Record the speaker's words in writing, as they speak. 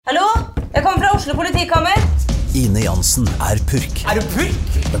Oslo politikammer. Ine Jansen purk. Du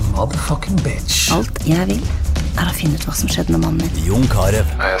purk? The motherfucking bitch. Alt jeg vil å finne ut hva som skjedde med mannen min. Jon Carew.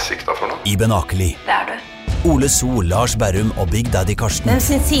 Jeg siktet for noe? Iben Akeli. Det du. Ole So, Lars Berrum og Big Daddy Karsten. Hvem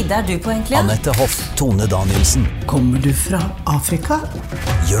sin side du på egentlig? Annette Hoff, Tone Danielsen. Kommer du fra Afrika?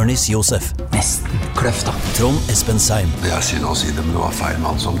 Jørnis Josef. Nesten kløfta. Trond Espen Seim. Det er synd å si det, men det var feil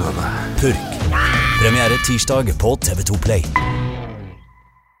mann som døde. Purk. Premiere tirsdag på TV2 Play.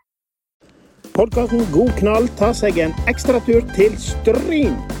 Podcasten God Knall tar seg en ekstra tur til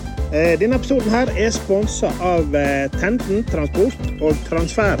Stryn. Denne episoden her sponset av Tenden Transport og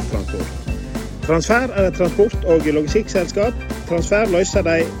Transfer Transport. Transfer et transport- og logistikkselskap. Transfer løser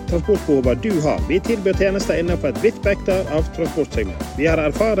de transportbehover du har. Vi tilbyr tjenester innenfor et vidt spekter av transportsegment. Vi har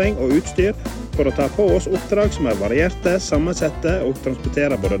erfaring og utstyr for å ta på oss oppdrag som varierte, sammensette og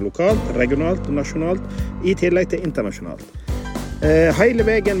transportere både lokalt, regionalt og nasjonalt, i tillegg til internasjonalt. Hele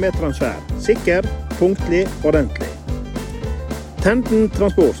veien med transfer. Sikker, punktlig og ordentlig. Tenden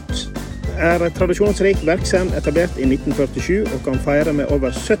Transport et tradisjonsrik virksomhet etablert i 1947 og kan feire med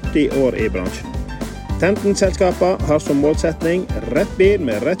over 70 år i bransjen. Tenden-selskapet har som målsetning rett bil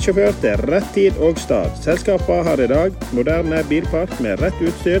med rett sjåfør til rett tid og stad. Selskapet har i dag moderne bilpark med rett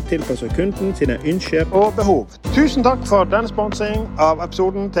utstyr tilpasset kunden sine ønsker og behov. Tusen takk for den sponsing av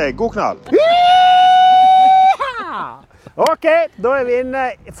episoden til God Knall. Ok, da vi inne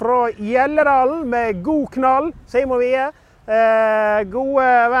fra Gjelledalen med God Knall, Simon Vie. Gode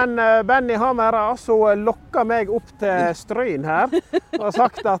venn Benny Hammer så lokket meg opp til Stryn her og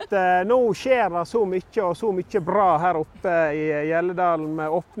sagt at nå skjer det så mye bra her oppe i Gjelledalen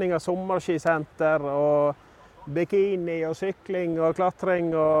med åpning av sommerskisenter og bikini og sykling og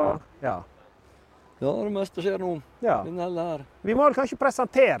klatring og ja. Ja, det meste skjer nå. Ja. Vi må kanskje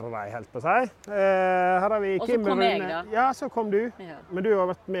presentere deg helt på seg. Her har vi Og så Kim kom jeg Rune. da. Ja, så kom du. Ja. Men du har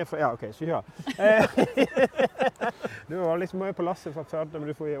vært med for... Ja, ok, så ja. Du var liksom med på lasset fra Førde,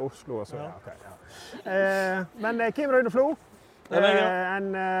 men du får i Oslo og så. Ja, ok, ja. Men Kim Rune Flo,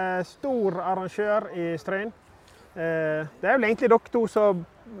 en stor arrangør i Stryn. Det vel egentlig dere to som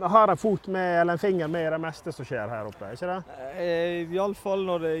har en fot med, eller en finger med i det meste som skjer her oppe, ikke det? I alle fall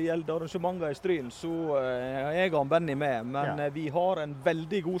når det gjelder arrangementer i Stryn, så er jeg og Benny med, men vi har en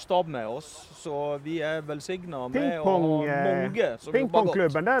veldig god stab med oss, så vi velsignet med å ha mange som jobber godt.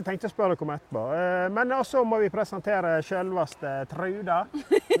 Pingpongklubben, det tenkte jeg spørre dere om etterpå. Men også må vi presentere selveste Truda.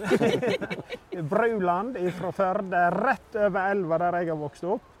 Bruland fra Førde, rett over elva der jeg har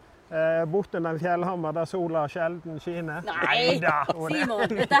vokst opp. Bort under fjellhammer der sola sjelden skiner. Nei, Simon,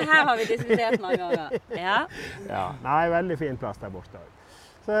 dette her har vi diskutert mange ganger. Ja. Nei, veldig fin plass der borte.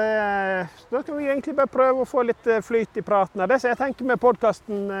 Så da skal vi egentlig bare prøve å få litt flyt i praten. Det som jeg tenker med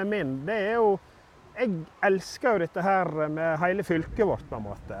podcasten min, det jo, jeg elsker jo dette her med hele fylket vårt på en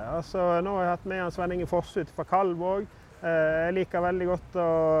måte. Altså, nå har jeg hatt med en Sven Inge Fossut fra Kalvåg. Jeg liker veldig godt å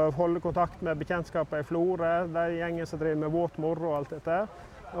holde kontakt med bekjentskaper i Flore, der gjengen som driver med våt moro og alt dette.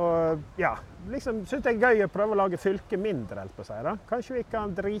 Og ja, liksom synes jeg gøy å prøve å lage fylket mindre, helt på seg da. Kanskje vi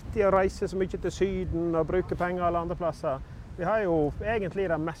kan drite i å reise så mye til Syden og bruke penger alle andre plasser. Vi har jo egentlig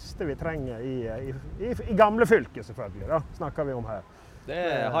det meste vi trenger i gamle fylket, selvfølgelig da, snakker vi om her. Det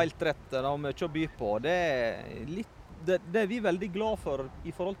helt rett, det har mye å by på. Det vi veldig glad for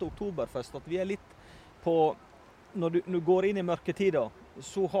i forhold til Oktoberfest, at vi litt på, når du går inn i mørketida,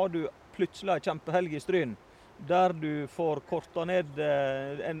 så har du plutselig en kjempehelg i Stryn, der du får kortet ned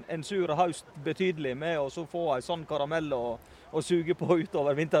en sur haust betydelig med å så få en sånn karamell og suge på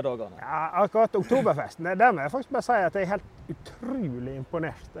utover vinterdagene. Ja, akkurat Oktoberfesten, det må jeg faktisk bare si at jeg helt utrolig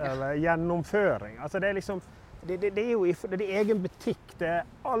imponert over gjennomføring. Altså det liksom, det jo det egen butikk,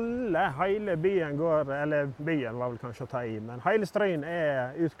 hele byen går, eller byen var vel kanskje å ta i, men hele Stryn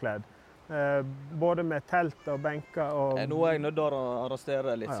utkledd. Både med telt og benker og... Nå er jeg nødt til å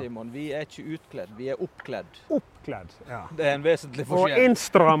arrestere litt, Simon. Vi ikke utkledd, vi oppkledd. Oppkledd, ja. Det en vesentlig forskjell. Og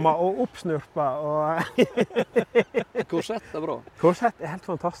innstrammet og oppsnurpet og... Korsett bra. Korsett helt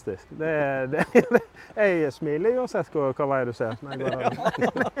fantastisk. Jeg smiler uansett hva vei du ser.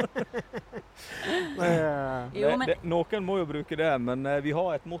 Noen må jo bruke det, men vi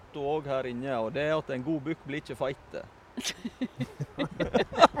har et motto også her inne, og det at en god bukk blir ikke feite.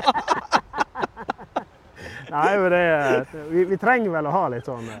 Nei, men vi trenger vel å ha litt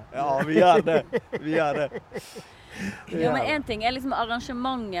sånn. Ja, vi gjør det. Ja, men en ting liksom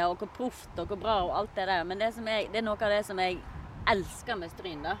arrangementet og hvor proft og hvor bra og alt det der, men det noe av det som jeg elsker med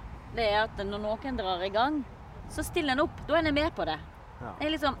Stryn da. Det at når noen drar i gang, så stiller en opp, da en med på det. Ja.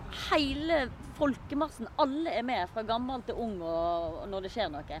 Det liksom hele folkemassen, alle med, fra gammel til ung og når det skjer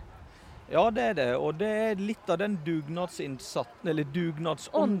noe. Ja, det er det. Og det er litt av den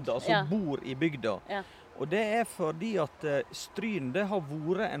dugnadsånda som bor i bygda. Ja. Og det er fordi at Stryn det har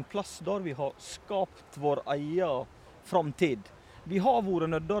vært en plass der vi har skapt vår egen framtid. Vi har vært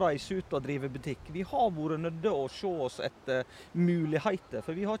nødt til å reise ut og drive butikk. Vi har vært nødt til å se oss etter muligheter.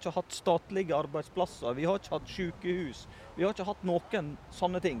 For vi har ikke hatt statlige arbeidsplasser, vi har ikke hatt sykehus. Vi har ikke hatt noen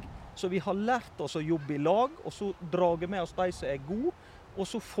sånne ting. Så vi har lært oss å jobbe i lag, og så drage med oss de som er gode, og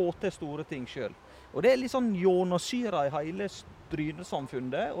så få til store ting selv. Og det er litt sånn gjennomsyret i hele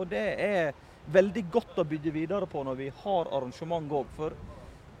Strynesamfunnet, og det er veldig godt å bygge videre på når vi har arrangement også, for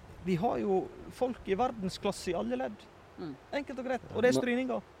vi har jo folk i verdensklasse i alle ledd. Enkelt og greit, og det er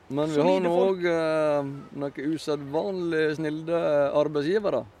stryninger. Men vi har nå også noen usedvanlig snilde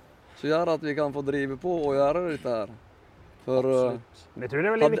arbeidsgivere, som gjør at vi kan få drive på og gjøre dette her. For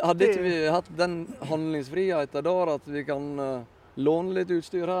hadde ikke vi hatt den handlingsfriheten der at vi kan låne litt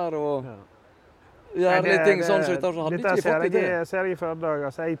utstyr her og gjøre litt ting sånn som dette, så hadde ikke vi fått det. Dette ser jeg i hverdag.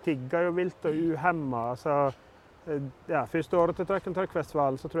 Altså, jeg tigger jo vilt og uhemmet. Altså, første året til Truck and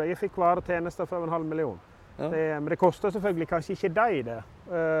Truck-festivalen så tror jeg fikk varetjenester for 5,5 millioner. Ja. Men det koster selvfølgelig kanskje ikke de det.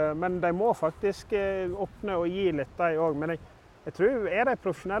 Men de må faktisk åpne og gi litt de også. Men jeg tror er de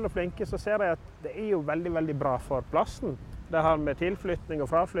profesjonelle og flinke, så ser jeg at det er jo veldig, veldig bra for plassen. Det har med tilflytning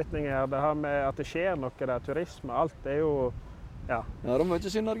og fraflytning her, det har med at det skjer noe der, turisme, alt er jo, ja. Ja, det må ikke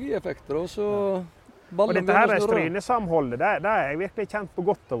synergieffekter, og så og dette her Strynesamholdet, det har jeg virkelig kjent på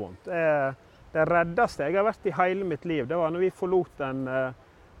godt og vondt. Det reddeste jeg har vært i hele mitt liv, det var når vi forlot den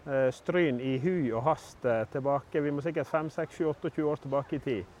Stryn i hui og hast tilbake, vi må sikkert 5, 6, 7, 28 år tilbake i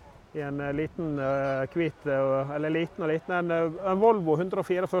tid. I en liten en Volvo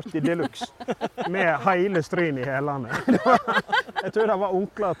 144 Deluxe med hele Stryn i hælene. Jeg tror det var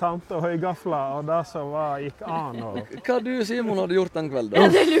onkler, tante og høygafler og det som gikk an. Hva du, Simon, hadde gjort den kvelden?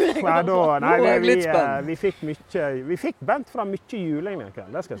 Ja, det lurer jeg på. Vi fikk bent fra mye juling den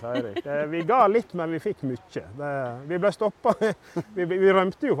kvelden, det skal jeg si deg. Vi ga litt, men vi fikk mye. Vi ble stoppet. Vi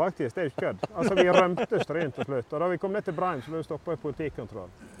rømte jo faktisk, det er ikke kødd. Altså, vi rømte Stryn til slutt, og da vi kom ned til Breim, så ble vi stoppet i politikontroll.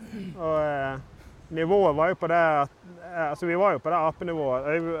 Og nivået var jo på det altså vi var jo på det apenivået.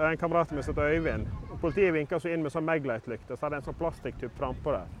 En kamerat med sitt Øyvind. Politiet vinket oss inn med sånn Meglight-lykte, så hadde en sånn plastikktupp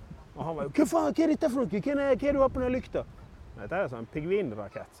frampå der. Og han var jo, hva faen, hva er dette for noe? Hva er det du har på den lykta? Nei, det er sånn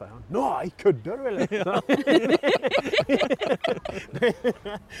pingvinrakett, sier han. Nei, kødder du vel?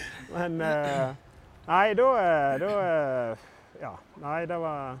 Men, nei, det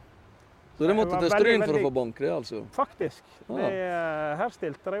var... Så det måtte til Stryn for å få bank, det altså? Faktisk. Her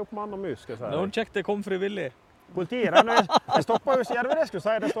stilte de opp mann og mus, skal jeg si. Det var kjekt det kom frivillig. Politiet, jeg stoppet jo, ja, det var det jeg skulle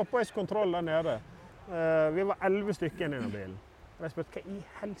si, det stoppet jo kontroll der nede. Vi var 11 stykker inne i bilen. Og jeg spurte, hva i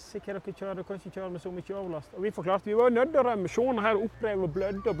helsike dere kjører, du kan ikke kjøre med så mye overlast. Og vi forklarte, vi var nødt til å rømme, sjåene her opprevet og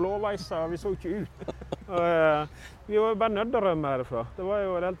blødde og blåveiser, og vi så ikke ut. Vi var bare nødt til å rømme herfra. Det var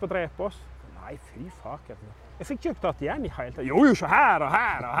jo helt på å drepe oss. Nei, fy faken. Jeg fikk ikke tatt igjen i hele tatt. Jo, så her og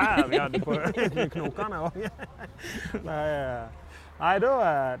her og her vi hadde på knokene. Nei, da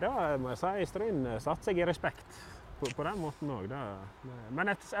må jeg si Stryn satt seg i respekt på den måten også. Men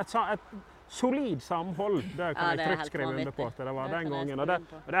et solid samhold, det kan jeg trygt skrive under på at det var den gangen. Og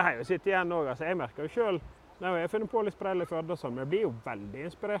det har jeg jo sittet igjen også. Altså, jeg merker jo selv, når jeg har funnet på litt sprell i Førde, men jeg blir jo veldig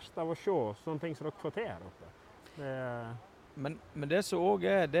inspirert av å se sånne ting som dere får til her oppe. Men det som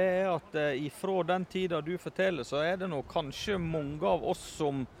også det er at ifra den tiden du forteller, så er det nå kanskje mange av oss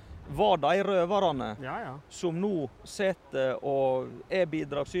som var de røverne, som nå sitter og er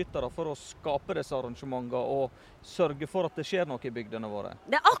bidragsytere for å skape disse arrangementene og sørge for at det skjer noe i bygdene våre.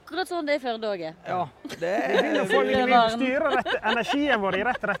 Det er akkurat sånn det er i Førde også. Ja, det vi styrer energien vår i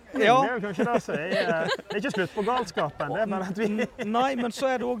rett retning. Ja. Det er jo kanskje det som det er ikke slutt på galskapen, det er bare at vi... Nei, men så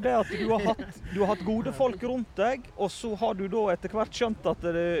er det også det at du har hatt gode folk rundt deg, og så har du da etter hvert skjønt at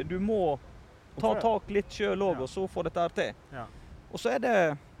du må ta tak litt selv også, og så få dette her til. Ja. Og så er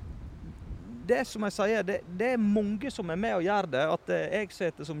det som jeg sier, det er mange som er med og gjør det. At jeg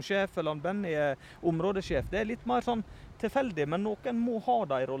sitter som sjef, eller Benny er områdesjef. Det er litt mer sånn tilfeldig, men noen må ha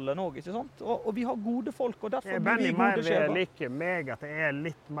de rollene også, ikke sant? Og vi har gode folk, og derfor blir vi gode sjefer. Benny liker meg at det er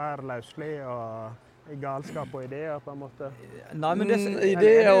litt mer løslig og galskap og ideer, på en måte. Nei, men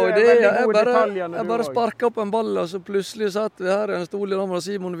ideer og ideer. Jeg bare sparket opp en ball, og så plutselig satt vi her i en stol i lag med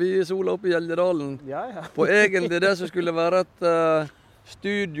Simon Vie sola oppe i Gjeldedalen. På egentlig det som skulle være et...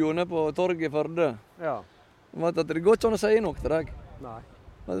 studio nede på torget i Førde. Ja. Det går ikke an å si noe til deg. Nei.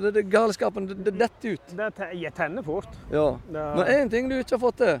 Det er galskapen, det detter ut. Jeg tenner fort. Ja. Men en ting du ikke har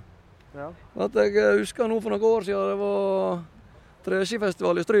fått til. Ja. At jeg husker nå for noen år siden det var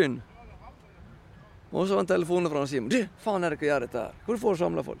treskifestival i Stryn. Og så var en telefon fra Simon. Du, faen er det ikke å gjøre dette her? Hvor får du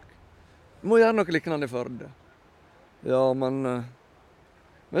samlet folk? må gjøre noe lignende i Førde. Ja, men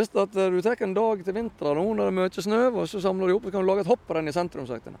hvis at du tar en dag til vinteren, og når det er mye snø, og så samler du opp, så kan du lage et hopprenn i sentrum,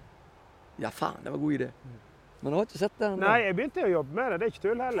 sagt jeg. Ja, faen, det var en god idé. Men jeg har ikke sett det ennå. Nei, jeg begynte å jobbe med det, det er ikke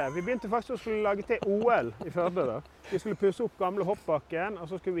tull heller. Vi begynte faktisk å skulle lage til OL i Førde da. Vi skulle pusse opp gamle hoppbakken, og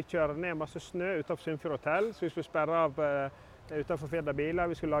så skulle vi kjøre ned masse snø utenfor Sunnfjord hotell, så vi skulle sperre av utenfor Firda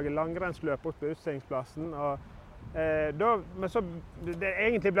biler, vi skulle lage langrennsløp opp på utstillingsplassen, men så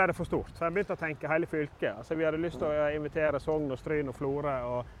egentlig ble det for stort, så jeg begynte å tenke hele fylket. Altså, vi hadde lyst til å invitere Sogn og Stryn og Florø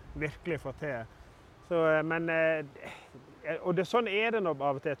og virkelig få til. Så, og sånn er det nå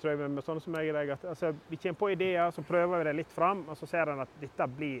av og til, tror jeg, med sånne som jeg og deg. Altså, vi kommer på ideer, så prøver vi det litt fram, og så ser en at dette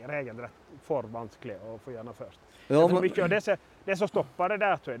blir regelrett for vanskelig å få gjennomført. Ja, men... og det som stopper det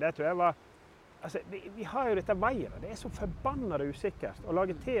der, tror jeg var... Altså, vi har jo dette veiret, det er så forbannet usikkert. Å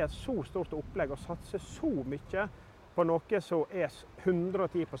lage til et så stort opplegg og satse så mye på noe som er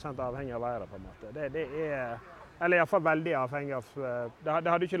 110% avhengig av veiret, på en måte. Det er... Eller i hvert fall veldig avhengig av... Det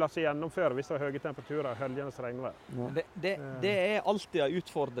hadde ikke latt seg gjennomføre hvis det var høye temperaturer og høljende regnvær. Det er alltid en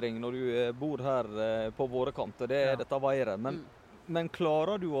utfordring når du bor her på våre kanter, det er dette veiret. Men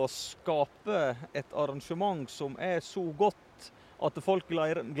klarer du å skape et arrangement som er så godt at folk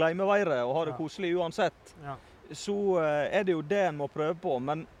glemmer veiret og har det koselig uansett, så er det jo det en må prøve på.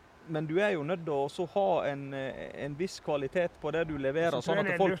 Men du er jo nødt til å ha en viss kvalitet på det du leverer, sånn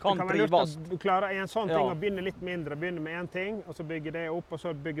at folk kan trives. Du klarer en sånn ting å begynne litt mindre, begynne med en ting, og så bygge det opp, og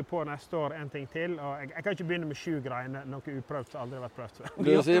så bygge på neste år en ting til. Og jeg kan ikke begynne med 7 greiene, noe uprøvd som aldri har vært prøvd.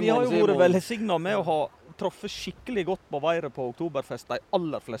 Vi har jo vært velsignet med å ha truffet skikkelig godt på veiret på Oktoberfest de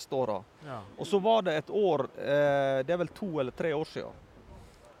aller fleste årene. Ja. Og så var det et år, det er vel 2 eller 3 år siden.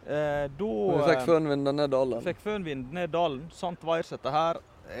 Vi fikk fønvinden ned dalen. Fikk fønvinden ned dalen, sant veirsette her.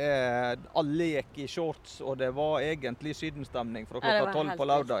 Alle gikk i shorts, og det var egentlig sydenstemning fra klokka 12 på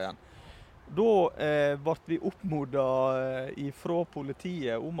lørdagen. Da ble vi oppmodet fra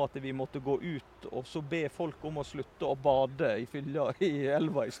politiet om at vi måtte gå ut og så be folk om å slutte å bade i fylla i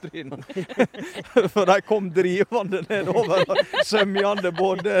elva i Stryn. For de kom drivende nedover, sømjende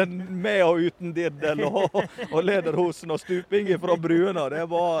både med og uten dirdel og lederhosen og stuping fra bruene. Det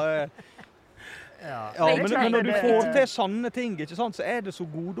var... men når du får til sånne ting, ikke sant, så er det så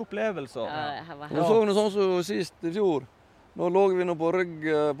gode opplevelser. Vi så noe sånn som sist i fjor. Nå lå vi nå på rygg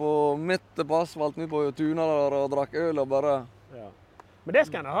på midten på asfalt, vi på tuner og drakk øl og bare... Men det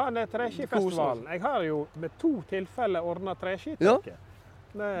skal jeg ha, det treskifestivalen. Jeg har jo med 2 tilfeller ordnet treskitakke.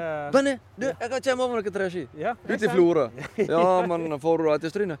 Benny, jeg kan komme over noen treski. Ut i Florø. Ja, men får du det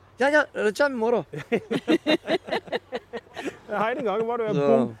til Stryne? Ja, det kommer i morgen. Hele gangen var det en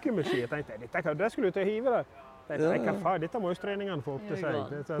bunke med ski. Jeg tenkte, det skulle du til å hive det. Dette må jo treningene få opp til seg.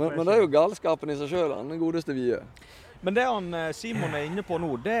 Men det er jo galskapen i seg selv, den godeste vie. Men det Simon er inne på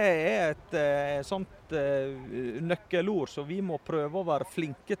nå, det er et sånt nøkkelord som vi må prøve å være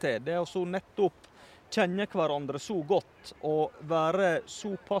flinke til. Det er å så nettopp kjenne hverandre så godt og være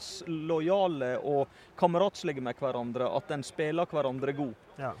såpass lojale og kameratslige med hverandre at en spiller hverandre god.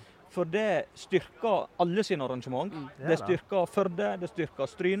 Ja. For det styrker alle sine arrangement. Det styrker Førde, det styrker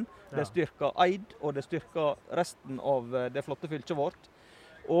Stryn, det styrker Eid, og det styrker resten av det flotte fylket vårt.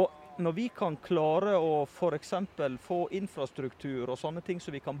 Og når vi kan klare å for eksempel få infrastruktur og sånne ting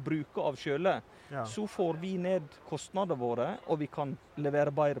som vi kan bruke av sjøle, så får vi ned kostnadene våre, og vi kan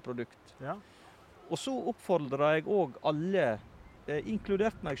levere bedre produkt. Ja. Og så oppfordrer jeg også alle,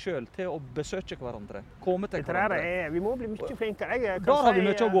 inkludert meg selv, til å besøke hverandre. Komme til hverandre. Vi må bli mye flinkere. Der har vi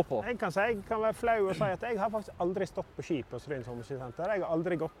mye å gå på. Jeg kan være flau og si at jeg har faktisk aldri stått på ski på Stryn sommerskisenter. Jeg har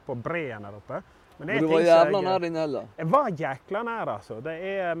aldri gått på breen her oppe. Men du var jævla nær din heller. Jeg var jækla nær, altså.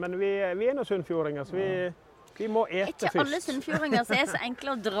 Men vi er noen sunnfjordinger, så vi må ete først. Ikke alle sunnfjordinger som er så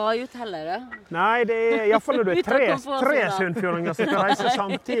enkle å dra ut heller, da. Nei, det er i hvert fall når du er 3 sunnfjordinger som skal reise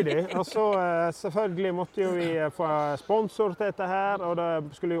samtidig. Og så selvfølgelig måtte jo vi få sponsor til dette her, og det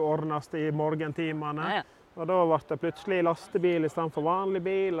skulle jo ordnes i morgentimene. Og da ble det plutselig lastebil i stedet for vanlig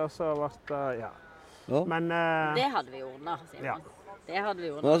bil, og så ble det, Men... det hadde vi ordnet, sier man. Det hadde vi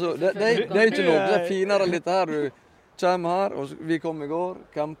gjort. Altså, det er ikke noe. Det er finere litt her. Du kommer her, og vi kom i går,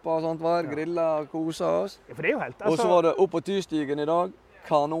 campa og sånt vær, grillet, koset oss. Ja, for det er jo helt, Og så var det opp på Tystigen i dag,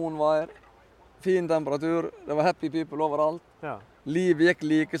 kanonvær, fin temperatur, det var happy people overalt. Ja. Liv gikk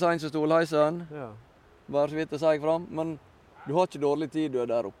like sent som stolheisen, bare så vidt det seg fram, men du har ikke dårlig tid du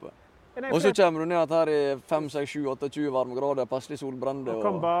er der oppe. Og så kommer du ned her i 5, 6, 7, 8, 20 varmegrader, passelig solbrende. Og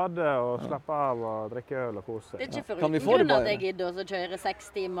kan bade og slappe av og drikke øl og kose. Det er ikke for uten grunn at jeg gidder å kjøre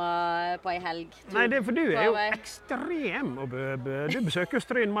 6 timer på en helg. Nei, det er for du er jo ekstrem. Du besøker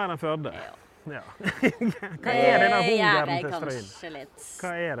Stryn mer enn Førde. Ja. Hva denne hungeren gjør jeg til Stryn? kanskje litt.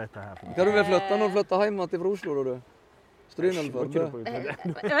 Hva dette her? Hva du vil flytte når du flytter hjem til Oslo, da du? Stryn eller Førde? Jeg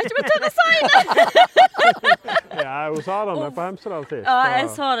vet ikke om jeg tør å si det! Ja, hun sa det på Hemsedal sist. Ja, jeg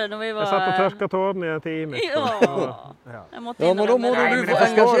sa det når vi var... Jeg satt og tørka tårene i en time. Ja. Ja. Jeg måtte Ja, men da må innrømme du det. få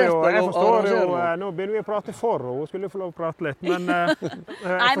engasjert deg Jeg og forstår jo, arrangere. nå begynner vi å prate for henne, hun skulle få lov å prate litt, men jeg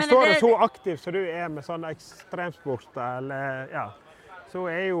men forstår det det- så aktivt som du med sånn ekstremsport, eller, ja, så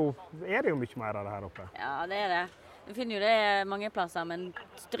det jo mye mer av det her oppe. Ja, det er det. Vi finner jo det mange plasser, men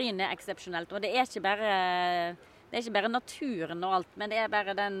Stryn er eksepsjonelt. Og det er ikke bare naturen og alt, men det er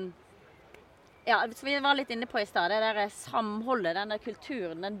bare den... Ja, som vi var litt inne på i stad, det der samholdet, den der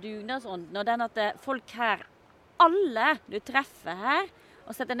kulturen, den dugnadsånden, og den at folk her, alle du treffer her,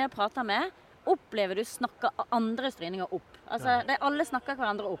 og setter ned og prater med, opplever du snakker andre stryninger opp. Altså, alle snakker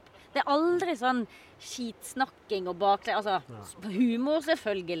hverandre opp. Det er aldri sånn skitsnakking og baksleg, altså humor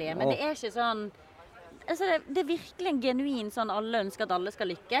selvfølgelig, men det er ikke sånn, altså det er virkelig en genuin sånn alle ønsker at alle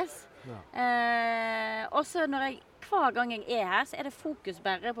skal lykkes. Og så hver gang jeg er her, så er det fokus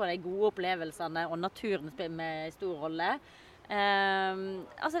bare på de gode opplevelsene, og naturen spiller med stor rolle.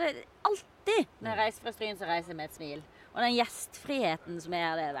 Altså det er alltid når jeg reiser fra Stryn, så reiser jeg med et smil. Og den gjestfriheten som er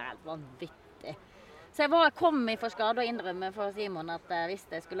her, det er helt vanvittig. Så jeg kom i for skade å innrømme for Simon at hvis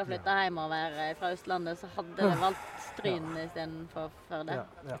jeg skulle flytte hjemover fra Østlandet, så hadde jeg valgt Stryn i stedet for Førde.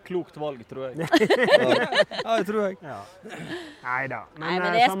 Klokt valg, tror jeg. Ja, det tror jeg. Ja. Neida. Nei, men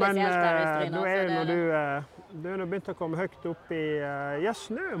det er spesielt her i Stryn, Nå altså, når du er begynt å komme høyt opp i,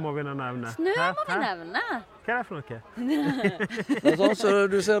 snø må vi nå nevne. Snø må vi nevne. Hva er det for noe? Det er sånn som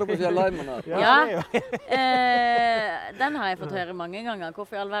du ser på fjellheimen her. Ja, den har jeg fått høre mange ganger.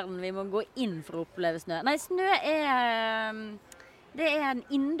 Hvorfor i all verden vi må gå inn for å oppleve snø? Nei, snø det er en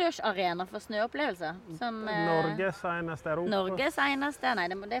innendørsarena for snøopplevelser. Norges eneste Europa? Norges eneste,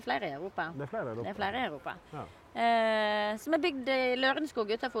 nei, det er flere i Europa. Det er flere i Europa? Ja. Som er bygd i Lørenskog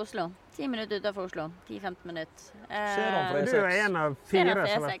utenfor Oslo. 10 minutter utenfor Oslo. 10-15 minutter. Du er en av 4 som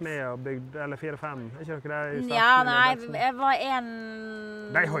har vært med og bygd, eller 4-5, er ikke dere det i starten? Ja, nei, jeg var en...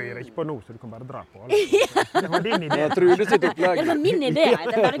 De hører ikke på nå, så du kan bare dra på. Altså. Det var din idé. Jeg tror det sitt opplegg. Det var min idé,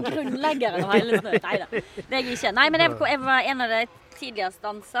 det er bare grunnleggeren av hele snø. Neida, det er jeg ikke. Nei, men jeg var en av de tidligst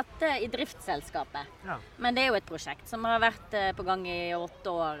ansatte i driftsselskapet. Ja. Men det er jo et prosjekt som har vært på gang i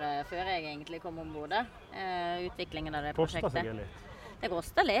 8 år før jeg egentlig kom ombord. Utviklingen av det prosjektet. Koster seg litt? Det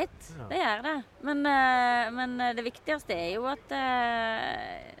koster litt, det gjør det. Men det viktigste er jo at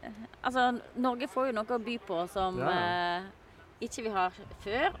altså, Norge får jo noe å by på som ikke vi har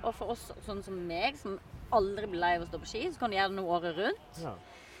før. Og for oss, sånn som meg, som aldri blir lei av å stå på ski, så kan du gjøre det noe året rundt. Ja.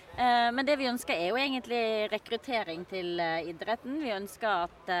 Men det vi ønsker er jo egentlig rekruttering til idretten. Vi ønsker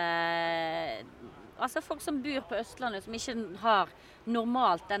at altså folk som bor på Østlandet, som ikke har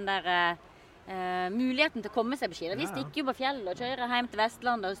normalt den der muligheten til å komme seg på ski. Vi stikker jo på fjellet og kjører hjem til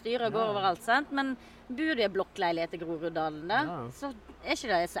Vestlandet og styrer og går overalt, sant? Men bor du i blokkleilighet i Groruddalen, så er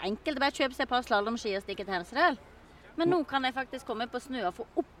ikke det så enkelt å bare kjøpe seg et par slalomski og stikke til Hemsedal. Men nå kan jeg faktisk komme på snø og få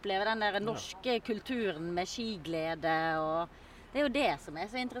oppleve den der norske kulturen med skiglede og det er jo det som er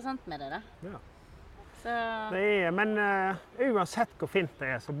så interessant med det da. Ja. Så... Men uansett hvor fint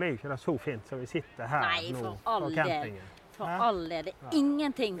det er, så blir ikke det så fint som vi sitter her nå på campingen. For all det. Det er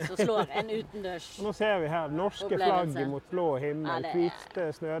ingenting som slår en utendørs. Nå ser vi her norske flagg mot blå himmel, hvite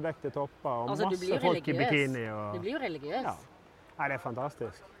snødekte topper og masse folk i bikini. Du blir jo religiøs. Ja. Nei, det er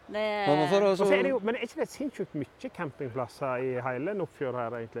fantastisk. Men er ikke det sinnssykt mye campingplasser i hele Nordfjord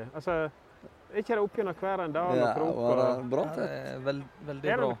her egentlig? Altså, er ikke det oppgjennom hver en dag og krok? Ja, bra. Veldig bra. Er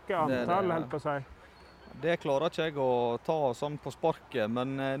det noe antall, helt på å si? Det klarer ikke jeg å ta sånn på sparket, men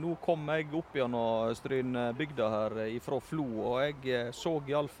nå kom jeg opp gjennom Strynbygda her fra Flo, og jeg så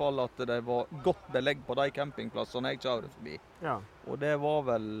i alle fall at det var godt belegg på de campingplassene jeg kjørte forbi. Ja. Og det var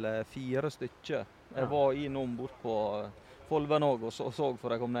vel 4 stykker. Jeg var innom bort på Folvenåg og så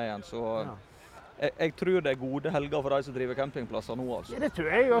før jeg kom ned igjen, så jeg tror det er gode helger for de som driver campingplasser nå, altså. Ja, det tror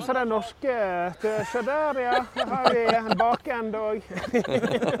jeg også den norske. Se der, ja. Her har vi en bakend også.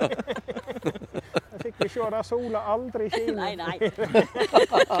 Jeg fikk vi se der sola aldri skinner. Nei.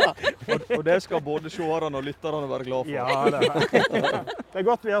 Og det skal både seerne og lytterne være glad for. Ja, det er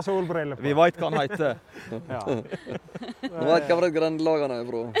godt vi har solbriller på. Vi vet hva han heter. Ja. Du vet hva grendelagene er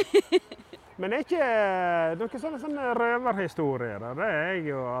fra. Men er ikke noen sånne røverhistorier, det er jeg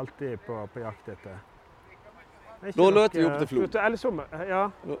jo alltid på jakt etter. Da løter vi opp til Flo. Ja,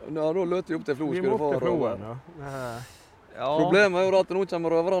 da løter vi opp til Flo. Vi må opp til Floen, ja. Problemet er jo at nå kommer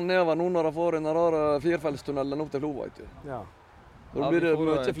røverne nedover nå når de får den rare firefeltstunnelen opp til Flo, vet du. Ja. Da blir det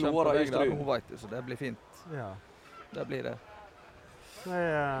mye floere i Stryn. Nå vet du, så det blir fint. Ja. Det blir det.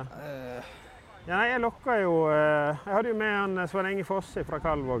 Ja, jeg lokket jo, jeg hadde jo med han Svein Inge Fosse fra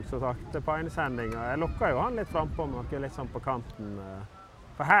Kalvåg, som sagt, på en sending, og jeg lokket jo han litt frempå med noe litt sånn på kanten.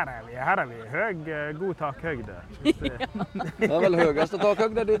 For her er vi høy, god takhøgde. Det er vel høyeste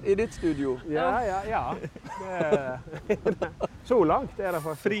takhøgde i ditt studio? Ja. Så langt er det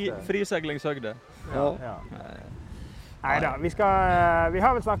faktisk. Friseglingshøgde. Ja. Neida, vi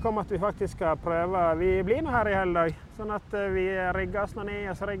har vel snakket om at vi faktisk skal prøve. Vi blir nå her i hele dag, sånn at vi rigger oss ned,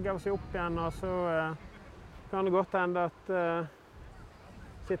 og så rigger vi oss opp igjen, og så kan det godt hende at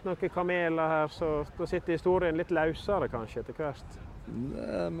sitter noen kameler her, så da sitter historien litt løsere kanskje etter hvert. Det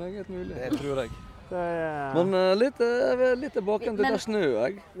er meget mulig. Det tror jeg. Men litt tilbake til det snø,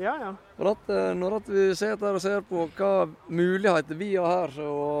 jeg. Ja. For at når vi sitter her og ser på hva muligheter vi har her, så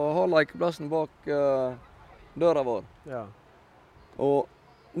har lekeplassen bak døra vår. Ja. Og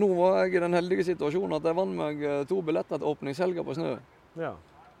nå var jeg i den heldige situasjonen at jeg vant meg 2 billetter til åpningshelga på snø. Ja.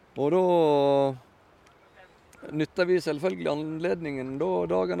 Og da nytter vi selvfølgelig anledningen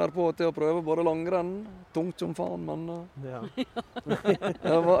dagen derpå til å prøve både langrenn, tungt som faen, men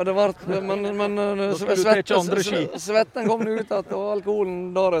svetten kom ut etter, og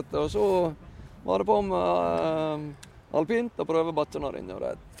alkoholen deretter, og så var det på med alpint og prøve bakken her inne, og det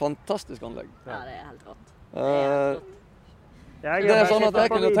er et fantastisk anlegg. Ja, det er helt rått. Det er sånn at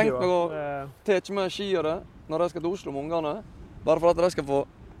jeg kunne tenkt meg å teke med skiere når jeg skal til Oslo med ungene, bare for at de skal få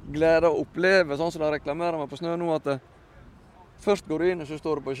glede å oppleve, sånn som de reklamerer meg på snø nå, at først går du inn og så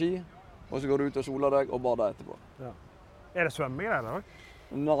står du på ski, og så går du ut og soler deg og bader etterpå. Ja. Er det svømming der da?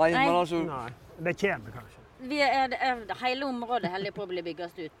 Nei, men altså... Nei, det kommer kanskje. Hele området holder på å bli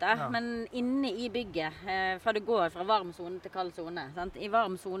bygget ut, men inne i bygget, fra det går fra varm zone til kald zone. Sant? I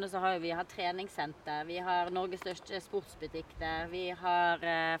varm zone så har vi treningssenter, vi har Norges største sportsbutikk der, vi har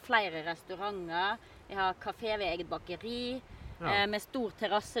flere restauranter, vi har kafé ved eget bakeri, med stor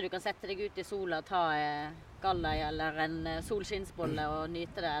terrasse. Du kan sette deg ut i sola, ta gallei eller en solskinnsbolle og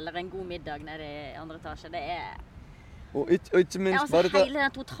nyte det, eller en god middag nede i andre etasje. Det er... Og ikke minst bare hele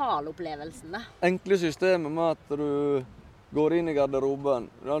den totalopplevelsen. Enkle systemet med at du går inn i garderoben.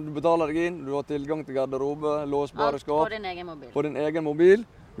 Du betaler deg inn, du har tilgang til garderobe, låsbare skap. På din egen mobil. På din egen mobil.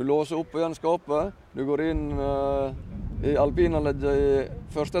 Du låser opp igjen skapet. Du går inn i alpinanlegget i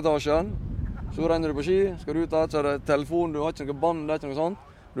første etasjen. Så renner du på ski, skal du ut der, så er det telefon, du har ikke noe band, det er ikke noe sånt.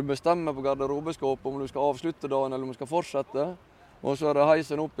 Du bestemmer på garderobeskapet om du skal avslutte dagen eller om du skal fortsette. Og så er det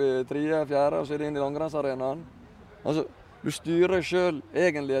heisen opp i 3., 4., og så er det inn i langrennsarenaen. Altså, du styrer selv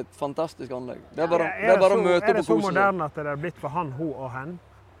egentlig et fantastisk anlegg. Det er bare å møte på Er det så kosen. moderne at det er blitt for han, hun og hen?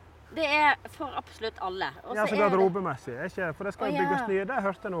 Det er for absolutt alle. Ja, så garderobemessig. For det skal bygges nye, det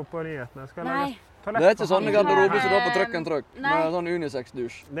hørte jeg nå på nyhetene. Nei. Det er ikke sånne garderober som du har på trøkken-trøkk, med sånn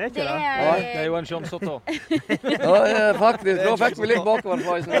unisex-dusj. Det er ikke det? Nei, det er jo en sjanse å ta. Ja, faktisk. Da fikk vi litt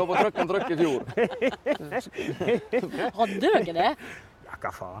bakoversveis når vi var på trøkken-trøkk i fjor. Hadde dere det? Ja, hva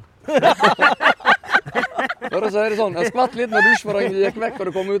faen? Bare å si det sånn, jeg skvatt litt når dusjforhengen gikk vekk og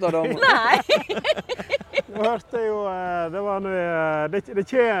det kom ut av dem. Nei! Nå hørte jeg jo, det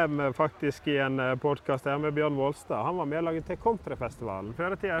kommer faktisk i en podcast her med Bjørn Volstad. Han var med og laget til Countryfestivalen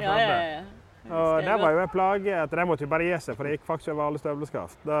før i tiden jeg hørte. Ja. Og det var jo en plage at de måtte jo bare gi seg, for det gikk faktisk over alle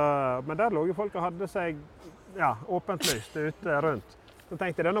støvleskaft. Men der lå jo folk og hadde seg åpent lyst ute rundt. Så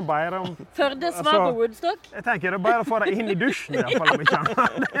tenkte jeg, det er noe bedre om... Førde svar på Woodstock? Jeg tenker, det er bare å få deg inn i dusjen i hvert fall, om ikke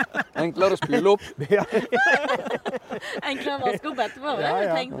annet. Enklere å spyle opp. Enklere å vaske opp etterpå, jeg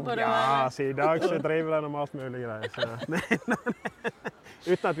tenkte på det. Ja, så i dag så driver det med alt mulig greier.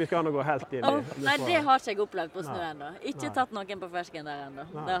 Uten at vi skal nå gå helt inn i... Nei, det har ikke jeg opplevd på snø ennå. Ikke tatt noen på fersken der ennå.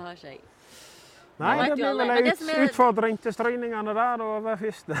 Det har ikke jeg. Nei, det blir vel en utfordring til stryningene der over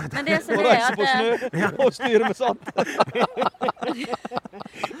første. Men det som er reise på snø og styre med sant.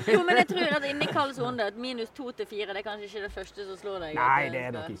 Jo, men jeg tror at inni kald zone, minus 2 til 4, det er kanskje ikke det første som slår deg. Nei, det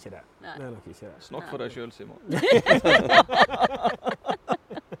er nok ikke det. Snakk for deg selv, Simon.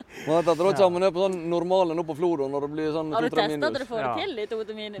 Man har tatt sammen ned på sånn normalen oppe på Flodå når det blir sånn 2-3 minus. Har du testet at du får det til i 2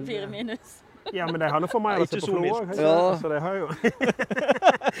 til 4 minus? Ja, men de har nå for meg også på Flodå. Ja. Så de har jo...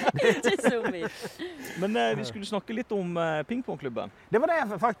 Ikke så mye. Men vi skulle snakke litt om pingpongklubben. Det var det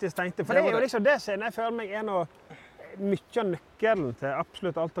jeg faktisk tenkte, for det er jo liksom det som jeg føler meg er noe mye av nøkkelen til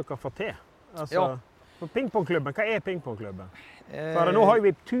absolutt alt dere får til. Altså, for pingpongklubben, hva er pingpongklubben? For nå har vi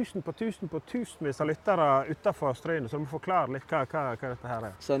tusenvis av lyttere utenfor Stryn, så du må forklare litt hva dette her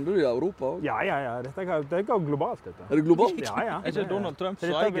er. Sender du i Europa også? Ja. Det går globalt, dette. Er det globalt? Ja. Er ikke Donald Trump som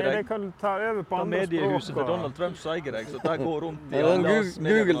eier deg? Det kan ta over på andre språk. Mediehuset til Donald Trump som eier deg, så det går rundt i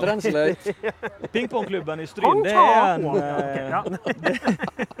Google Translate. Pingpongklubben i Stryn, det er en...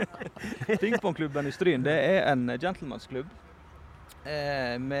 Pingpongklubben i Stryn, det er en gentlemansklubb.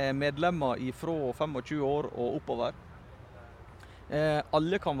 med medlemmer fra 25 år og oppover.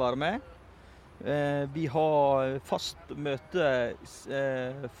 Alle kan være med. Vi har fast møte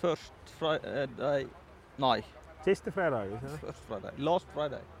først Friday. Nei. Siste fredag, ikke? First Friday. Last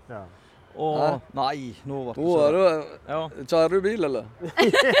Friday. Ja. Og nei, nå ble det så. Kjører du bil, eller?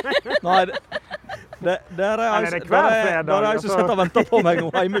 Nei, det er jeg som sitter og venter på meg nå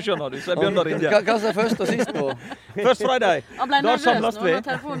hjemme, skjønner du, så jeg begynner å ringe. Hva er først og sist på? First Friday, Han ble da nervøs samles nå vi. når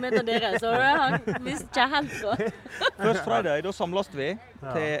telefonen begynte å dirre, så han visste ikke helt på. First Friday, da samles vi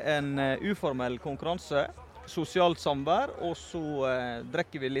til en uformell konkurranse, sosialt samvær, og så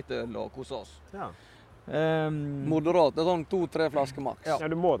drikker vi litt øl og koser oss. Ja. Moderat, det er sånn 2-3 flasker maks. Ja,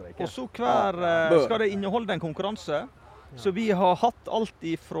 du må drikke. Og så skal det inneholde en konkurranse. Så vi har hatt alt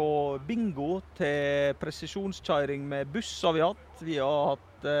fra bingo til presisjonskjøring med buss har vi hatt. Vi har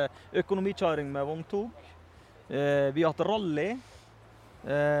hatt økonomikjøring med vogntog. Vi har hatt rally.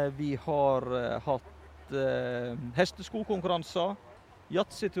 Vi har hatt hesteskokonkurranser,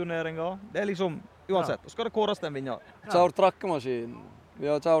 yatzy-turneringer. Det er liksom uansett. Og skal det kåres en vinner. Kjørt trakkemaskin, vi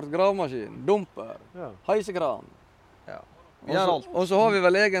har kjørt gravemaskin, dumper, heisekran. Vi gjør alt. Og så har vi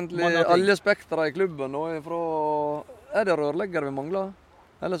vel egentlig alle spektra i klubben. Og er det rørlegger vi mangler?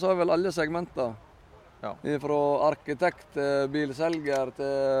 Eller så har vi vel alle segmenter. Fra arkitekt til bilselger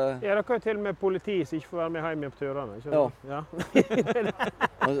til... Ja, dere er til og med politi som ikke får være med hjem på turene, ikke sant? Ja.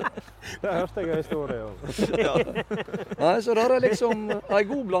 Det hørte jeg en historie om. Nei, så det er liksom en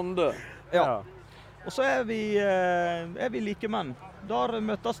god blande. Ja. Og så er vi likemenn. Der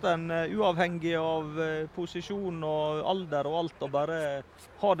møtes den uavhengig av posisjon og alder og alt, og bare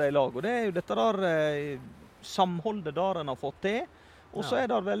ha det i lag. Og det er jo dette der samholdet der en har fått til. Og så er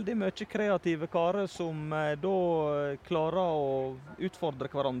det veldig mye kreative karer som da klarer å utfordre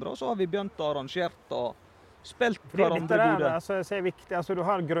hverandre. Og så har vi begynt å arrangere og spilt hverandre gode. Altså, det er viktig. Altså, du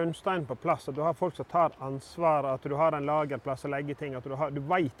har grunnstein på plass, at du har folk som tar ansvar, at du har en lagerplass å legge ting, at du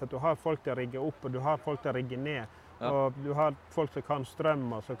vet at du har folk til å rigge opp, og du har folk til å rigge ned. Og du har folk som kan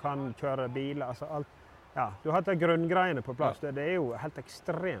strøm, og som kan kjøre biler. Altså, alt. Ja, du har hatt grunngreiene på plass. Det er jo helt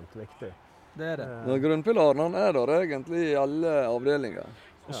ekstremt viktig. Det er det. Grunnpilaren er der egentlig i alle avdelinger.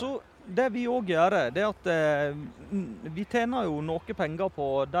 Og så det vi også gjør, det er at vi tjener jo noe penger på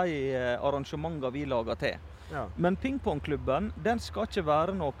de arrangementene vi lager til. Ja. Men pingpongklubben, den skal ikke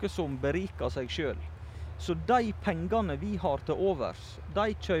være noe som beriker seg selv. Så de pengene vi har til overs,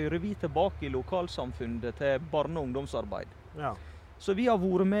 de kjører vi tilbake i lokalsamfunnet til barne- og ungdomsarbeid. Ja. Så vi har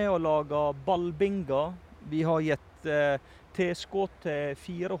vært med å lage ballbinger. Vi har gitt tilskudd til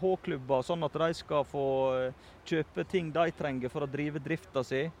 4H-klubber, sånn at de skal få kjøpe ting de trenger for å drive drifta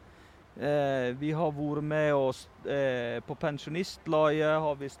si. Vi har vært med oss på pensjonistlaget,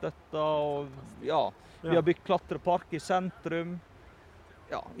 har vi støtta, og vi har bygd klatrepark i sentrum.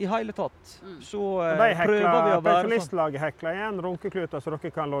 Ja, i hele tatt. Så prøver vi å være... Pensjonistlaget hekla igjen runkekluter så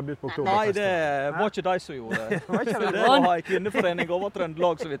dere kan lodde ut på oktoberfest. Nei, det var ikke de som gjorde det. Det var en kvinneforening over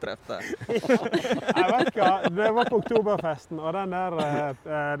Trøndelag som vi trefte. Jeg vet ikke, det var på oktoberfesten, og den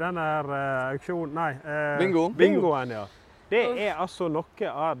der auksjonen, bingoen, ja. Det er altså noe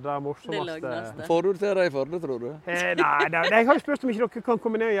av det morsomste. Får du til det i Førde, tror du? Nei, jeg har jo spurt om ikke dere kan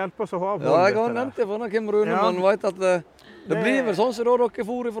komme ned og hjelpe oss å ha Ja, jeg har nevnt det for Kim Rune, men vet at det blir vel sånn som da dere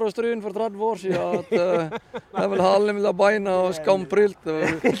for fra Stryn for 30 år siden, at det er vel halen mellom beina og skamprylt. Du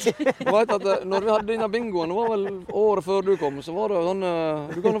vet at når vi hadde denne bingoen, det var vel året før du kom, så var det sånn,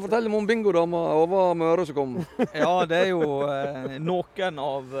 du kan jo fortelle meg om bingodama og hva Møre som kom. Ja, det er jo noen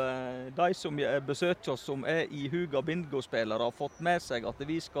av de som besøker oss som er i huga bingospillere, har fått med seg at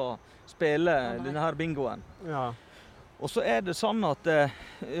vi skal spille denne her bingoen. Ja. Og så er det sånn at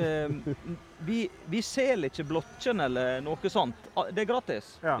vi selger ikke blokken eller noe sånt. Det er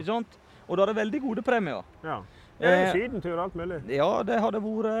gratis, ikke sant? Og det er veldig gode premier. Ja. Det er sydentur og alt mulig. Ja, det har det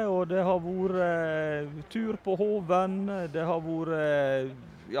vært, og det har vært tur på Hoven, det har vært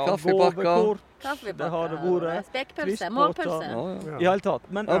gåvekort. Det har det vært spekepølse, målpølse. I hele tatt.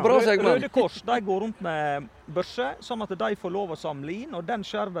 Men Røde Kors, de går rundt med børse, sånn at de får lov å samle inn, og den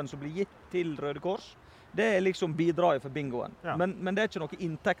skjerven som blir gitt til Røde Kors, det er liksom bidraget for bingoen. Ja. Men det er ikke noe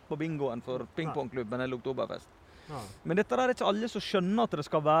inntekt på bingoen for pingpongklubben eller oktoberfest. Ja. Men dette er ikke alle som skjønner at det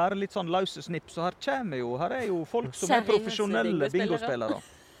skal være litt sånn løse snipp, så her er jo folk som er profesjonelle bingospillere.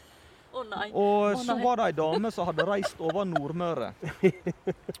 Og så var det en dame som hadde reist over Nordmøre.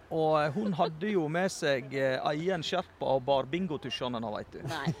 Og hun hadde jo med seg egen skjerpa og bar bingotusjene, vet du.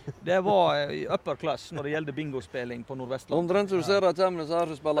 Det var upper class når det gjelder bingospilling på Nordvestland. Omtrent så du ser at det kommer så her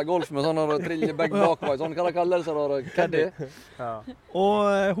som spiller golf med sånne trillebegg bakveis, sånn, hva det kalles det? Caddy? Og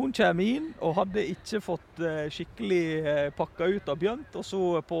hun kom inn og hadde ikke fått skikkelig pakka ut av bjønt, og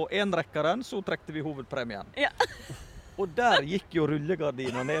så på enrekkeren så trekte vi hovedpremien. Ja. Og der gikk jo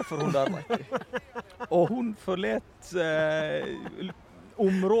rullegardina ned for hun der, vet du. Og hun forlet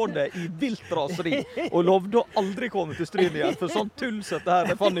området i vilt raseri, og lovde å aldri komme til Stryn igjen, for sånn tullsett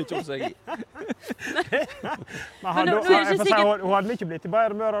her, det fann ikke hun seg i. Men hun hadde ikke blitt i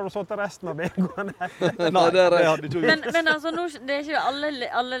bedre mør av å sånt resten av bingoen. Nei, det hadde ikke gjort. Men altså, det er ikke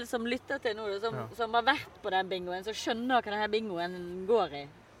alle som lytter til nå, som har vært på den bingoen, som skjønner hva denne bingoen går i.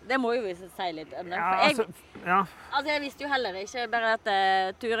 Det må jo vi si litt om det. Altså, jeg visste jo heller ikke, bare at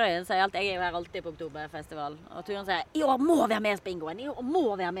Turøyen sier alt, jeg er jo her alltid på Oktoberfestival, og Turøyen sier, i år må vi ha med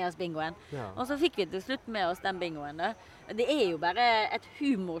oss bingoen, Og så fikk vi til slutt med oss den bingoen. Det er jo bare et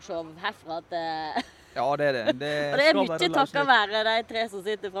humorshow herfra at... Ja, det er det. Og det er mye takket være de tre som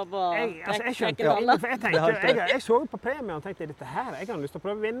sitter fra på trekkeballet. Jeg så på premien og tenkte, dette her, jeg har lyst til å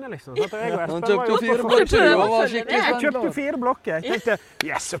prøve å vinne, liksom. Han kjøpte jo 4 blokker. Jeg kjøpte jo 4 blokker. Jeg tenkte,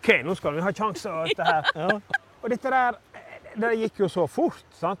 yes, ok, nå skal vi ha sjanse og dette her. Og dette der, det gikk jo så fort,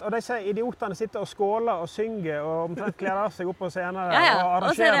 sant? Og disse idiotene sitter og skåler og synger og omtrent klærer av seg opp på scenen og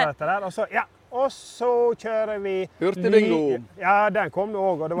arrangerer dette der. Og så kjører vi... Hurtigbingo. Ja, den kom jo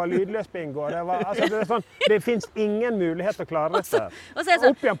også, og det var lydløs bingo. Det finnes ingen mulighet til å klare dette.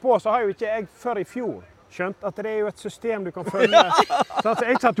 Opp igjen på så har jo ikke jeg før i fjor skjønt at det er jo et system du kan følge. Så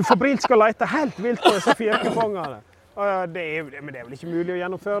jeg sa at du forbrilt skal lete helt vilt på disse 4 kupongene. Men det er vel ikke mulig å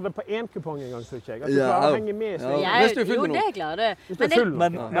gjennomføre det på 1 kupong en gang, tror ikke jeg. At du klarer å henge med. Jo, det klarer du.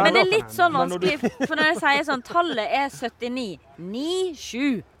 Men det er litt sånn vanskelig, for når jeg sier sånn, tallet er 79, 9,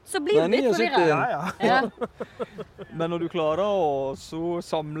 7. Så blir det litt forvirrende. Men når du klarer å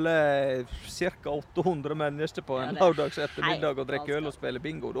samle ca. 800 mennesker på en lørdags ettermiddag og drikke øl og spille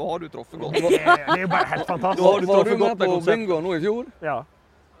bingo, da har du truffet godt. Det er jo bare helt fantastisk. Var du med på bingo nå i fjor? Ja.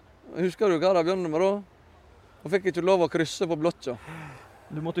 Husker du hva det begynner med da? Du fikk ikke lov å krysse på blotja.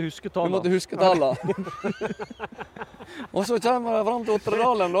 Du måtte huske tallene. Og så kommer jeg fram til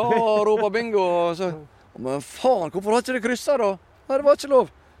Otterdalen da, og roper bingo, og så... Men faen, hvorfor har ikke du krysset da? Nei, det var ikke lov.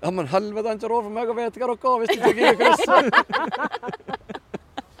 Ja, men helvete, det er ikke råd for meg å vite hva dere har hvis ikke jeg krysser.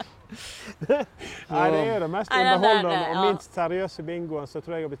 Nei, det er det mest underholdende og minst seriøse bingoen som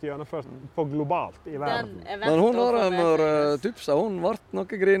tror jeg har blitt gjennomført på globalt i verden. Men hun har Tupsa, hun ble noe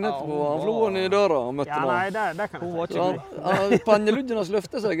grinet på. Han flo henne i døra og møtte henne. Ja, nei, det kan jeg ikke. Panneluggenes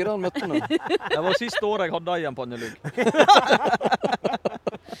løfte seg i den møtten. Det var siste året jeg hadde igjen pannelugg.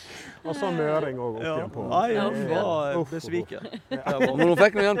 Og så møring også opp igjen på. Nei, hun var besviken. Men hun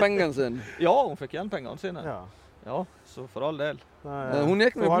fikk nå igjen pengene sine. Ja, hun fikk igjen pengene sine. Ja, så for all del. Hun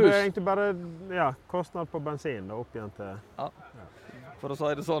gikk med pluss. Hun hadde egentlig bare kostnad på bensin da, opp igjen til... Ja. For å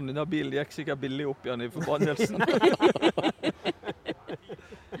si det sånn, denne bilen gikk sikkert billig opp igjen i forbannelsen.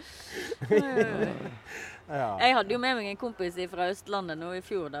 Jeg hadde jo med meg en kompis fra Østlandet nå i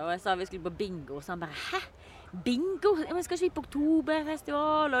fjor, da, og jeg sa vi skulle på bingo, så han bare, hæ? Bingo? Men skal ikke vi på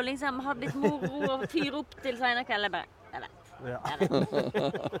Oktoberfestival og liksom ha litt moro og fyre opp til senere kveld? Jeg bare, jeg vet. Ja,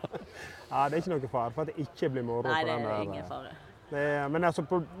 det er ikke noe fare for at det ikke blir moro. Nei, det er ingen fare. Men altså,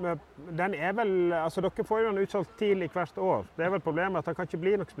 den er vel, altså dere får jo den utsolgt tidlig hvert år. Det er vel problemet at den kan ikke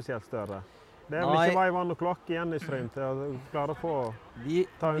bli noe spesielt større. Det er vel ikke vei, vann og kloakk igjen i Stryn til å klare å få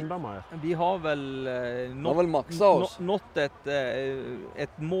ta unna mer. Vi har vel nått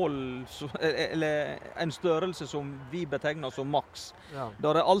et mål, eller en størrelse som vi betegner som maks.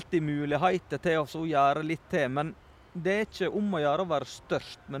 Da er det alltid muligheter til å gjøre litt til, men det er ikke om å gjøre å være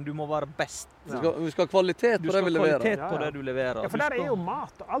størst, men du må være best. Du skal ha kvalitet på det vi leverer. Det du leverer. Ja, for der er jo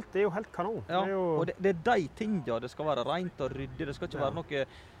mat, og alt er jo helt kanon. Ja, og det er de tingene. Det skal være rent og ryddig, det skal ikke være noe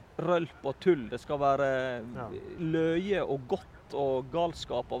rølp og tull. Det skal være løye og godt og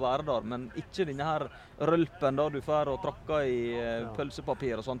galskap å være der, men ikke denne her rølpen da du får og trakker i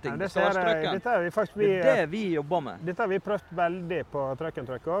pølsepapir og sånne ting. Det er det vi jobber med. Dette har vi prøvd veldig på Trøkken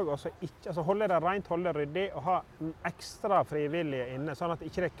også. Altså holde det rent, holde det ryddig og ha ekstra frivillige inne, sånn at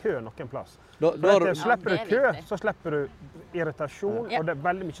ikke det er kø noen plass. Slipper du kø, så slipper du irritasjon, og det er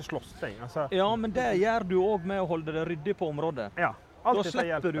veldig mye slåssing. Altså. Ja, men det gjør du også med å holde det ryddig på området. Ja. Da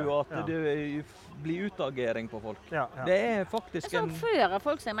slipper du at det blir utagering på folk. Det er faktisk en... Så oppfører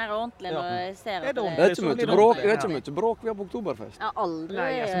folk seg mer ordentlig når jeg ser at det er ikke mye bråk, vi har på Oktoberfest. Ja, aldri.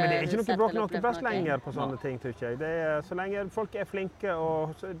 Nei, men det er ikke noe bråk noe best lenger på sånne ting, tror jeg. Det er så lenge folk er flinke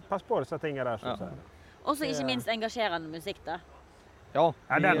og pass på disse tingene der, synes jeg. Også ikke minst engasjerende musikk da. Ja,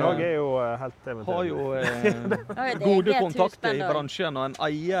 den også er jo helt eventuelt. Har jo gode kontakter i bransjen og en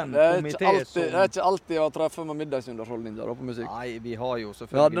egen komité som... Det er ikke alltid å treffe med middagsunderholdninger på musikk. Nei, vi har jo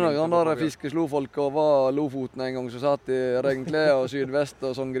selvfølgelig... Vi hadde noen der fiskeslofolk og var Lofoten en gang som satt i regnklær og sydvest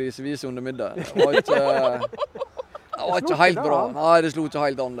og sånn grisevise under middag. Det var ikke helt bra. Nei, det slo ikke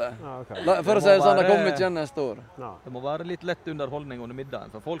helt an det. For å si det sånn, det kommer ikke igjen neste år. Det må være litt lett underholdning under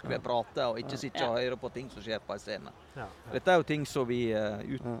middagen, for folk vil prate og ikke sitte og høre på ting som skjer på en scene. Dette er jo ting som vi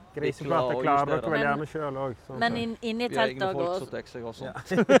utvikler og Griseplater klarer dere vel gjerne selv også. Men inni teltet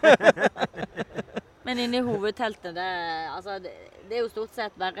Men inni hovedteltet, det er jo stort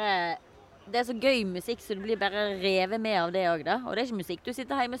sett bare... Det er så gøy musikk, så du blir bare revet med av det også da. Og det er ikke musikk du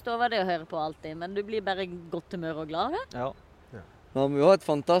sitter hjemme i stova og hører på alltid, men du blir bare godt humør og glad, Ja, men vi har et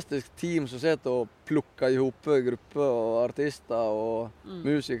fantastisk team som sitter og plukker ihop grupper og artister og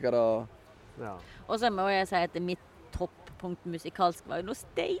musikere. Ja. Og så må jeg si at mitt topppunkt musikalsk var jo noe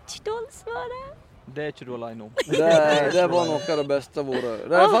Stage Dolls, var det? Det er ikke du alene om. Det var noe av det beste av året.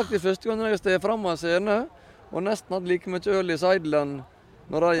 Det er faktisk første gang jeg steg frem av scenen, og nesten hadde like mye øl i seidelen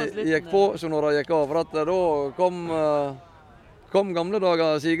når jeg gikk på, så når jeg gikk av. For at da kom gamle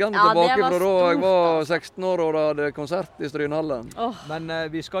dager sigende tilbake fra da jeg var 16 år og hadde konsert i Strynhallen. Men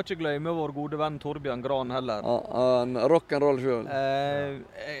vi skal ikke glemme vår gode venn Torbjørn Gran heller. En rock'n'roll selv.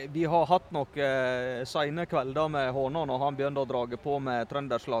 Vi har hatt noen sene kvelder med hånden når han begynte å drage på med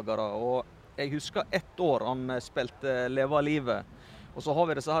trønderslagere. Og jeg husker ett år han spilte Leva livet. Og så har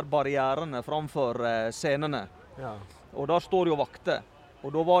vi disse her barrierene framfor scenene. Og der står jo vakter. Og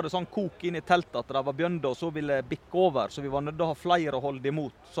da var det sånn kok inn i teltet at de var bjønde og så ville bikke over, så vi var nødt til å ha flere å holde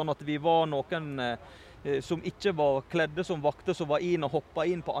imot. Sånn at vi var noen som ikke var kledde som vakter, som var inn og hoppet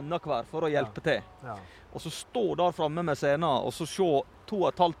inn på annenhver for å hjelpe til. Og så stå der framme med scenen, og så se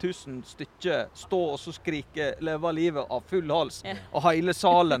 2500 stykker stå og så skrike leve livet av full hals, og hele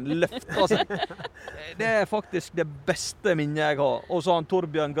salen løfter seg. Det er faktisk det beste minnet jeg har. Og så han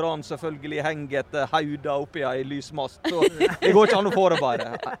Torbjørn Gran selvfølgelig henger etter hauda oppi en lysmast. Så det går ikke an å få det bare.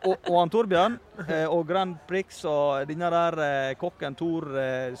 Og han Torbjørn og Grand Prix og denne der kokken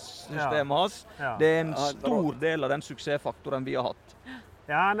Tor-systemet hans, det er en stor del av den suksessfaktoren vi har hatt.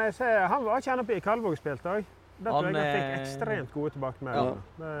 Ja, han var ikke han oppe i Kalvåg spilt også. Da tror jeg fikk ekstremt gode tilbakemeldinger.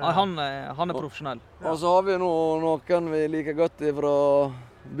 Han er profesjonell. Og så har vi noen vi liker godt fra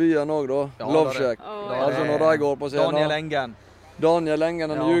byen også da. Lovesjekk. Altså når de går på scenen. Daniel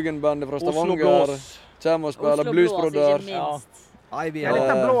Engen, en jugendband fra Stavanger. Oslo Blås. Kommer og spiller Blues Brothers.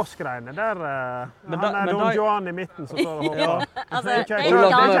 Dette blåsgreiene der, han er Don Juan i midten som står og hopper.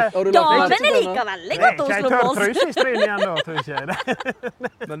 Damene liker veldig godt Oslo Blås. Jeg tør truse i Stryn igjen da, tror ikke jeg.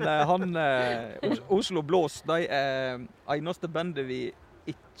 Men Oslo Blås, de er eneste bandet vi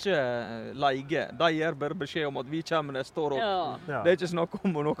ikke leier. De gir bare beskjed om at vi kommer neste år også. Det er ikke snakk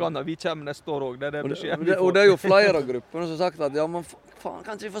om noe annet, vi kommer neste år også. Det er det beskjeden vi får. Og det er jo flere av gruppene som har sagt at ja, men faen,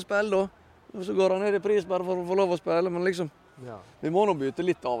 kan ikke vi få spille da? Og så går han ned i pris bare for å få lov å spille, men liksom, vi må nå bytte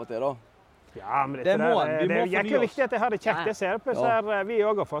litt av og til da. Ja, men det er jæklig viktig at jeg har det kjekt. Jeg ser på vi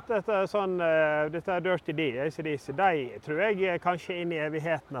også har fått dette Dirty D, ACDC. De tror jeg kanskje inn i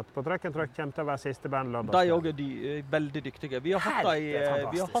evigheten at på Trøkken Trøkk kommer til å være siste bandlørdag. De også er veldig dyktige. Vi har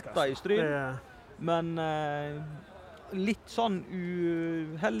hatt dem i Stryn, men litt sånn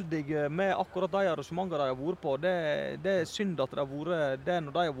uheldige med akkurat de arrangementene de har vært på. Det er synd at det har vært det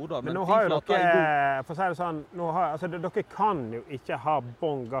når de har vært der. Men nå har jo dere, for å si det sånn, dere kan jo ikke ha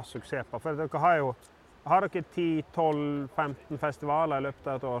bånn gass suksess på, for dere har dere 10-12-15 festivaler i løpet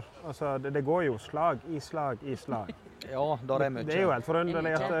av et år. Altså, det går jo slag i slag i slag. Ja, der er mye. Det er jo helt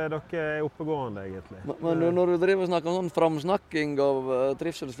forunderlig at dere er oppegående, egentlig. Men når du driver og snakker om sånn framsnakking av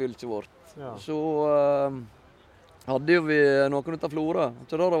trivselsfylket vårt, så hadde jo vi noen ut av Flora,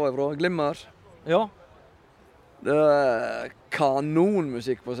 så der var jeg fra, Glimmer. Ja. Det er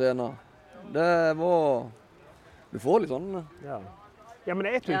kanonmusikk på scenen. Det var... Du får litt sånn... Ja, men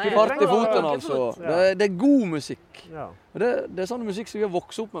det er ikke fart i foten, altså. Det er god musikk. Det er sånn musikk som vi har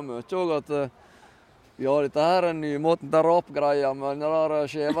vokst opp med mye, og at ja, dette her er en ny måten til rap-greia, men den der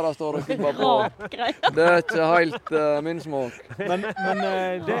skjeva der står og kubber på. Det er ikke helt min smak. Men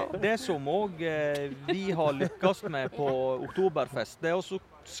det som også vi har lykkes med på Oktoberfest, det er også å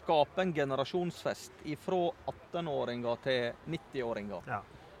skape en generasjonsfest fra 18-åringer til 90-åringer.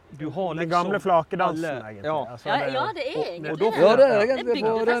 du har Den gamle flakedansen, egentlig. Ja. Altså, Ja, det er egentlig det. Ja, det er egentlig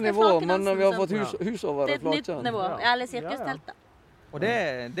bygger på det nesten nivået, men flakedansen vi har som- fått hus over Det er et nytt Flatjern. nivå. Ja. Eller sirkustelt, da. Og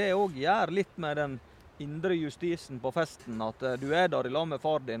det også gjør litt med den indre justisen på festen, at du er der i lag med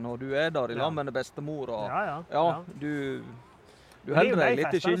far din, og du er der i lag med bestemor, og Ja. du Det er holder jo deg de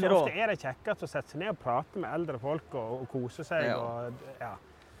litt i festene skinnet som da. ofte er det kjekkest å sette seg ned og prate med eldre folk og kose seg. Ja. Og, ja.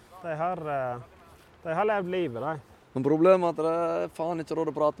 De har levd livet, de. Men problemet er at det er faen ikke råd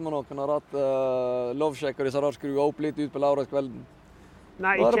å prate med noen når at lovsjekk og disse der skrua opp litt ut på lørdagskvelden.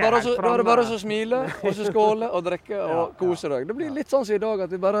 Nei, Da er det ikke bare helt så- da er det bare framme. å smile, og så skåle og drikke og kose deg. Det blir litt sånn som i dag, at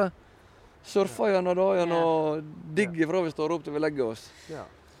vi bare surfer gjennom dagen og digger fra vi står opp til vi legger oss. Ja.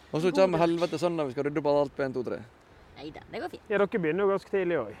 Og så kommer helvete søndag, vi skal rydde opp alt på 1, 2, 3. Neida, det går fint. Ja, dere begynner jo ganske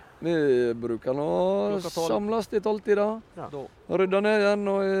tidlig òg. Vi bruker nå Klokka 12. samles i 12-tida. Ja. Da. Og rydde ned igjen,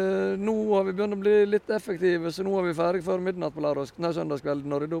 og nå har vi begynt å bli litt effektive, så nå er vi ferdig før midnatt på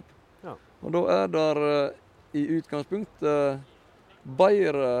søndagskvelden og rydde opp. Ja. Og da er det i utgangspunktet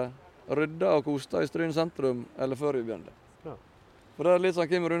bedre rydda og kosta i Stryn sentrum eller før vi begynner. Ja. For det er litt sånn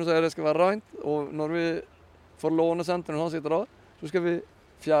Kim Rune sier, det skal være rent, og når vi får låne sentrum og han sitter der, så skal vi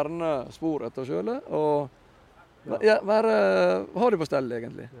fjerne spor etter oss sjøle og ha det på stell,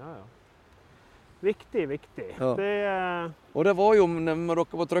 egentlig. Ja. Viktig. Ja. Det, Og det var jo med dere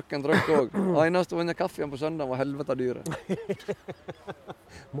på trøkken òg. Eneste å vinne kaffen på søndag var helvete dyre.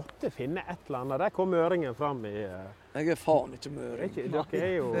 måtte finne et eller annet. Der kom øringen fram i Jeg er faen ikke møring. Dere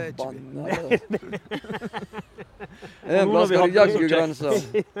er jo En nå plass når vi skal hadde det jaggu det så grensa.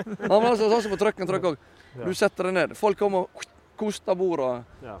 Ja, men altså, sånn som på trøkken òg. Du setter deg ned. Folk kommer og koster bordet.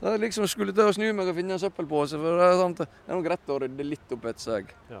 Ja. Det er liksom skulle til å snu meg og finne en søppelpose, for det er sånn at det er nok greit å rydde litt opp etter seg.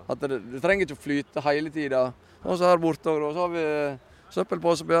 Ja. At det trenger ikke å flyte hele tida. Og så her borte og så har vi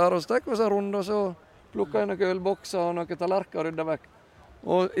søppelpose på gjerdet, og så tar vi oss en runde, og så plukker jeg noen ølbokser og noen tallerkener og rydder vekk.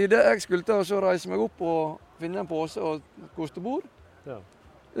 Og idet jeg skulle til å reise meg opp og finne en pose og koste bord, Ja.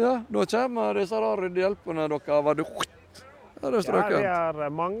 ja, da kommer disse ryddehjelpene deres. Var det ja, det er Ja, strøket. vi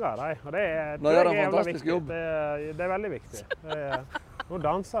er mange av dem, og det er, Da gjør de en jævla fantastisk viktig. jobb. Det er veldig viktig. Nå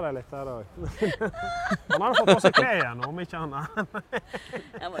danser de litt her òg. Han har fått på seg klær igjen, om ikke annet. Det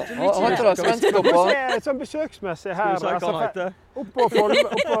var ikke Har mye ikke der. det svenskopper? Se, sånn besøksmessig her. Skal vi si hva han heter? Oppå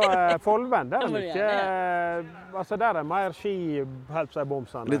Folven, der Det er må du mye altså der er mer ski, helst si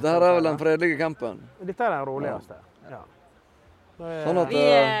bomsene. Dette her er vel den fredelige campen. Dette er den roligste. Ja. Sånn at Vi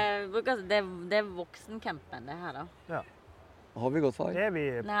bruker, det er voksencampen, det her, da. Ja. Har vi gått feil? Er vi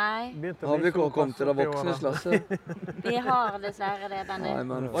Nei, begynt å Har bli vi såpass kommet til det oppi voksnes årene? klasse? vi har dessverre det, Benny. Nei,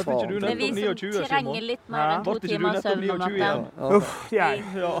 men Hvorfor ikke du faen. Det er vi nettopp som 29, trenger Simon? litt mer enn 2 Ble ikke du timers nettopp søvn om 29 natten. igjen? Ja. Uff,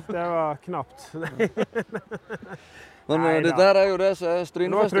 det var knapt. Men Nei da. dette her er jo det som er Nå har Trude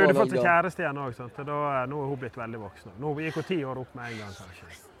fått seg Strynfestivalhelga. kjæreste igjen òg, så nå er hun blitt veldig voksen. Nå gikk hun 10 år opp med en gang, kanskje.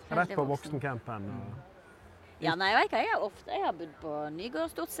 Rett på voksencampen. Ja, nei, jeg vet hva, jeg har bodd på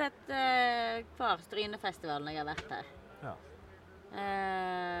Nygård stort sett hver Strynefestival når jeg har vært her. Ja.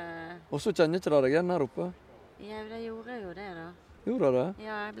 Og så kjenner ikke dere deg igjen her oppe? Ja, det gjorde jo det, da. Gjorde dere det?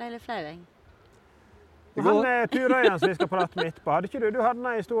 Ja, jeg ble litt flau, jeg. I Han går Turøyen som vi skal prate med etterpå, hadde ikke du? Du hadde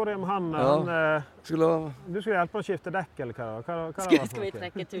en historie om han. Ja. Du skulle hjelpe han å skifte dekk, eller hva? Hva det var Skal for vi noe?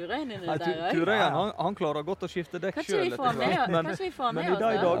 trekke Turøyen inn i Nei, det der òg? Turøyen han klarer godt å skifte dekk Kanskje vi sjøl får med oss- men kanskje vi får med i oss de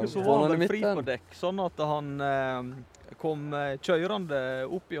det? dager så Ja, var får han han vel i fri på midten. dekk, sånn at han kom kjørende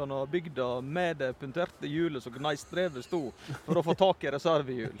opp gjennom bygda med det punterte hjulet som gneistrevet sto, for å få tak i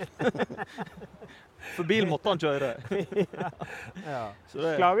reservehjul. For bil måtte han kjøre. Ja. Så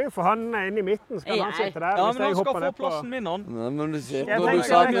det, Klarer vi å få han inn i midten, så kan han sitte der. ja, hvis men jeg han skal hopper få ned på- plassen min, han. Nei, men du ser, Jeg når du tenker,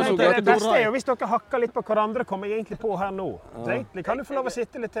 sa jeg det, så tenker ga det ikke beste er jo hvis dere hakker litt på hverandre, kommer jeg egentlig på her nå. Så egentlig kan du få lov å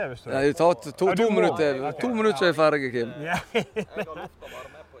sitte litt til hvis du Ja, det tar to Ja, du må. minutter. Ok. 2 minutter så er jeg ferdig, Kim.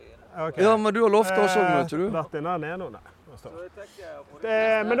 Ok. Ja, men du har lovt oss òg, vet du. Datt den der ned nå? Nei. nå står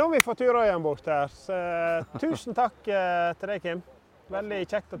det. Men nå har vi fått Turøyen bort her. Så, tusen takk til deg, Kim. Veldig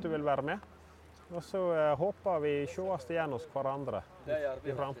kjekt at du vil være med. Og så håper vi sees igjen hos hverandre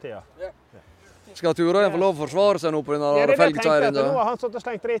i framtida. Skal Turøyen få lov å forsvare seg nå på den Ja, det er det jeg tenkte, at nå felgkjøringa? har han stått og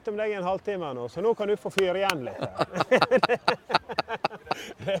slengt dritt om deg i en halvtime nå, så nå kan du få fyre igjen litt. her.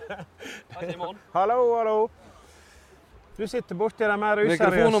 Hallo, hallo. Du sitter borti de mer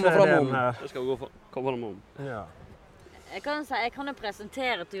Mikrofonen må useriøse fram om. delen her. Det skal gå for om. Ja. Jeg kan jo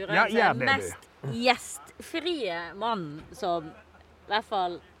presentere Turøyen Ja, som gjør den det, mest gjestfrie mannen som i hvert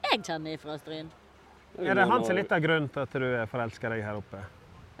fall jeg kjenner fra Stryn. Er det han som er litt av grunnen til at du forelsker deg her oppe?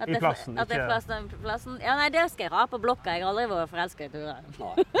 At I det- plassen, At det er plassen. Ja, nei, det skal jeg ha på blokka. Jeg har aldri vært forelsket i Turøyen.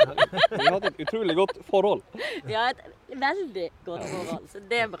 Vi har hatt et utrolig godt forhold. Vi har et veldig godt forhold, så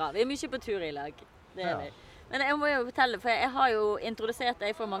det er bra. Vi er mye på tur i lag. Det er vi. Men jeg må jo fortelle, for jeg har jo introdusert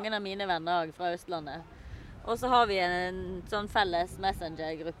deg for mange av mine venner fra Østlandet. Og så har vi en sånn felles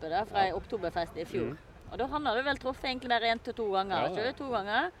messenger-gruppe da, fra Oktoberfest i fjor. Og da han hadde vel truffet egentlig bare 1 til 2 ganger, ikke det? 2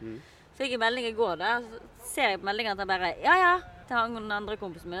 ganger. Fikk en melding i går da, så ser jeg på meldingen at han bare, ja, til han andre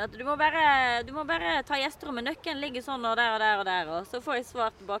kompisen min, at du må bare ta gjesterommet, nøkken ligger sånn og der og der og der, og så får jeg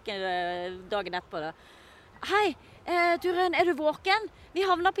svar tilbake dagen etterpå da. Hei, Turen, er du våken? Vi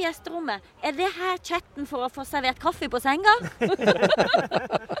havner på gjesterommet. Er det her chatten for å få servert kaffe på senga?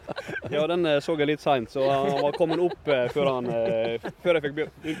 Ja, den så jeg litt sent, så han var kommet opp før jeg fikk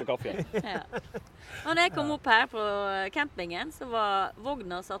begynt på kaffe. Ja. Og når jeg kom opp her på campingen, så var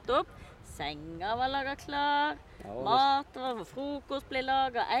vogna satt opp, senga var laget klar, mat og frokost ble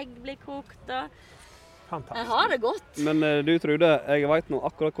laget, egg ble kokt. Jeg har det godt. Men du Trude, jeg vet nå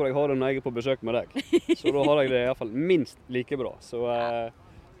akkurat hvor jeg har det når jeg er på besøk med deg. Så da har jeg det i hvert fall minst like bra. Så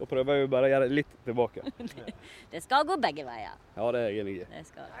da prøver jeg jo bare å gjøre det litt tilbake. Det skal gå begge veier. Ja, det er jeg enig i. Nei,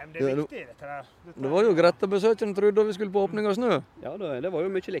 men det er viktig, dette der. Det var jo greit å besøke en Trude da vi skulle på åpning av snø. Ja, det var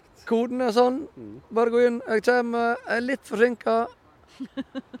jo mye likt. Koden er sånn, bare gå inn, jeg kommer, jeg er litt forsinket.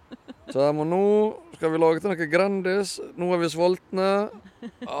 Så nå skal vi lage til noe Grandis, nå er vi sultne.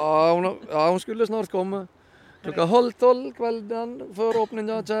 Hun skulle snart komme. 11:30 kvelden før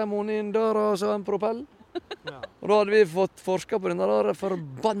åpningen kommer hun inn døra og så en propell. Og da hadde vi fått forsket på den der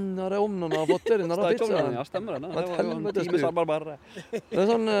forbannede ovnen og fått til den der pizzaen. Ja, stemmer det. Det var jo en times arbeid bare. Det er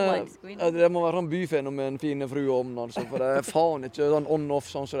sånn, det må være sånn byfenomen, fine frueovn, altså, for det er faen ikke sånn on-off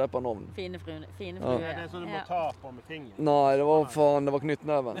sånn som det er på en ovn. Fine frue, ja. Det er sånn du må ta på med fingeren. Nei, det var faen, det var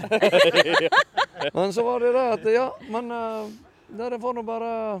knyttneven. Men så var det at, men det får nå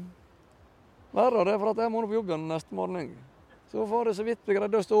bare være det, for at jeg må nå på jobben neste morgen. Så var det så vidt vi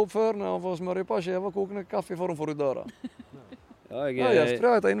greide å stå opp før og få smøre på skjeve og koke kaffe for å få ut døra. Ja,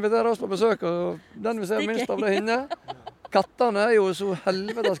 gjestfrihet å invitere oss på besøk, og den vi ser minst av det hinne. Kattene er jo så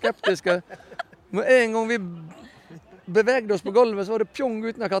helvete skeptiske. Med en gang vi bevegde oss på gulvet, så var det pjong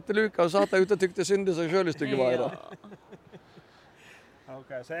uten av katteluka, og satt jeg ute og tykte synde seg selv i stygge veier.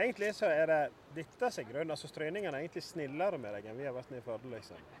 Ok, så egentlig så er det dette som er grunnen. Altså strøyningene er egentlig snillere med deg enn vi har vært nede i Førde,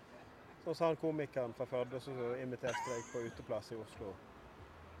 liksom. Så sa han komikeren fra Førde, så inviterte jeg på uteplass i Oslo.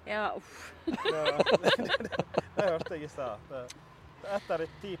 Ja, uff. Det hørte jeg i sted. Det er et av de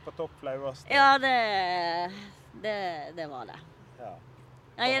 10 på topp flaueste. Ja, det var det. Ja.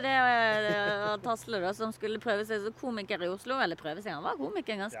 Nei, det var Tasle da, som skulle prøve seg som komiker i Oslo, eller prøve seg. Han var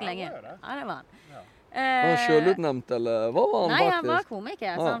komiker ganske lenge. Det. Ja, det var han. Ja. Var han selvutnevnt, eller hva var han faktisk? Nei, han var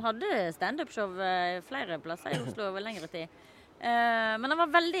komiker, så han hadde stand-up-show flere plasser i Oslo over lengre tid. Men han var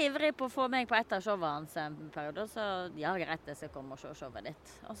veldig ivrig på å få meg på et av showene hans en periode, så ja, greit, jeg skal komme og se showet ditt.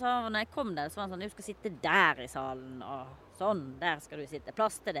 Og så når jeg kom der, så var han sånn, du skal sitte der i salen, og sånn, der skal du sitte,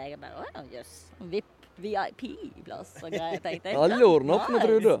 plass til deg. Jeg bare, jøss, VIP-plass og greier, tenkte jeg. Alle ordene opp med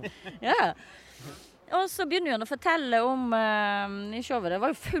Trude. Ja. Og så begynner han å fortelle om i showet, det var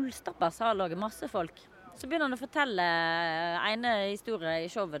jo fullstappet sal og masse folk. Så begynner han å fortelle ene historie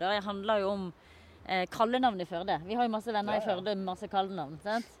i showet, det handler jo om kallenavn i Førde. Vi har jo masse venner i Førde med masse kallenavn,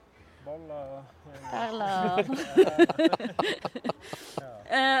 sant? Bolla. Perla.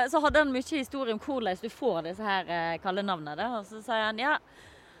 Så hadde han mye historie om hvordan du får disse her kallenavnene. Og så sier han, ja.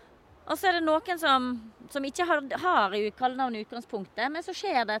 Og så er det noen som ikke har kallenavn i utgangspunktet, men så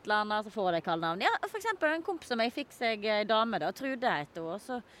skjer det et eller annet, så får de kallenavn. Ja, for eksempel en kompis som jeg fikk seg dame da, Trude heter hun, og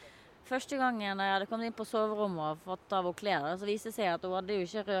så første gangen jeg hadde kommet inn på soverommet og fått av å klær, så viste det seg at hun hadde jo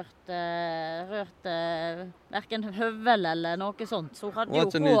ikke rørt hverken høvel eller noe sånt. Så hun hadde jo hår. Hun var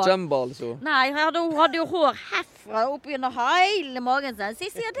ikke ny kjemba, altså? Nei, hun hadde jo hår herfra opp under hele magen. Så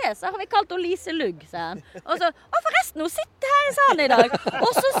sier det, så har vi kalt henne Lise Lugg, sier han. Og så, forresten, hun sitter her i salen i dag.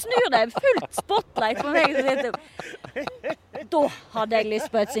 Og så snur det fullt spotlight på meg. Da hadde jeg lyst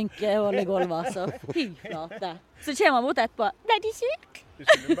på et synkehull i gulvet, altså. Fy flate. Så kommer han mot etterpå. Ble de syk? Du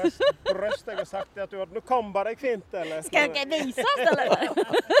skulle best brøste deg og sagt at du hadde, nå kom bare deg fint, eller? Skal dere vise oss, eller?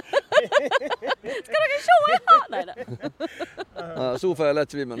 Skal dere se jeg har? Neida. Så feil er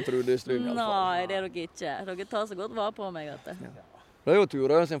ikke vi, men Trude i Stryn i alle fall. Nei, det er dere ikke. Dere tar så godt vare på meg, vet du. Ja. Det er jo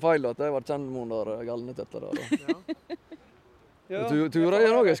Ture sin feil at jeg var kjent med hun der galne tette der. Ja. Ture er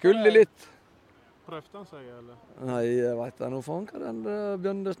noe skuldig litt. Prøvde han seg, eller? Nei, jeg vet da noe faen hva den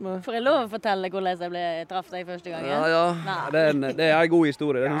begynnes med. Får jeg lov å fortelle hvordan jeg traff deg første gangen? Ja. Det er en god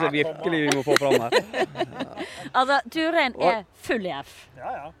historie. Det synes jeg virkelig vi må få fram her. Altså, Turen er full i F.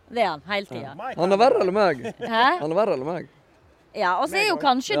 Ja. Det er han, hele tiden. Ja. Han er verre eller meg? Hæ? Han er verre eller meg? Ja, og så er jo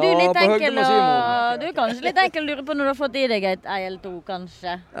kanskje du litt enkel å lure på når du har fått i deg et ei eller to,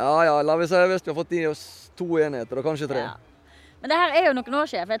 kanskje. Ja, la vi se hvis vi har fått i oss 2 enheter, og kanskje 3. Ja. Men det her jo noen år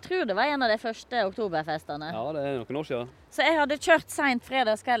siden, for jeg tror det var en av de første oktoberfestene. Ja, det noen år siden. Så jeg hadde kjørt sent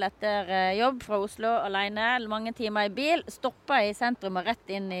fredagskveld etter jobb fra Oslo alene, mange timer i bil, stoppet i sentrum og rett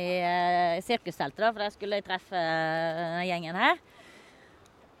inn i sirkusteltet, for der skulle jeg treffe denne gjengen her.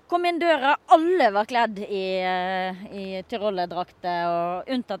 Kom inn døra, alle var kledd i tyrollerdrakter, og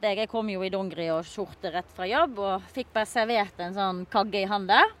unntatt jeg kom jo i dongeri og skjorte rett fra jobb, og fikk bare servert en sånn kagge i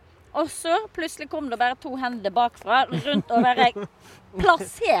handa. Og så plutselig kom det bare 2 hender bakfra, rundt og bare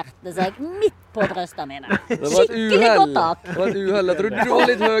plasserte seg midt på brøstene mine. Skikkelig godt tak. Det var et uheld. Jeg trodde du var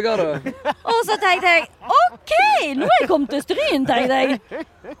litt høyere. Og så tenkte jeg, OK, nå jeg kommet til Stryn, tenkte jeg.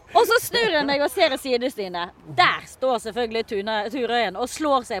 Og så snur jeg meg og ser i sidestynet. Der står selvfølgelig Turøyen og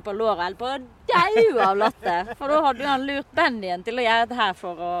slår seg på låret på dau av latter. For da hadde han lurt bandyen til å gjøre det her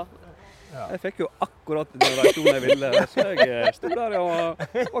for å... Ja. Jeg fikk jo akkurat den reaksjonen jeg ville, så jeg stod der og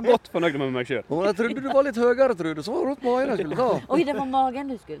var godt fornøyd med meg selv. Jeg trodde du var litt høyere, Trude, så var det rundt magen jeg skulle ta. Oi, det var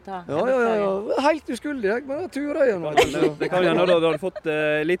magen du skulle ta. Ja. Helt uskyldig, jeg bare Turøyen. Det kan gjerne da du hadde fått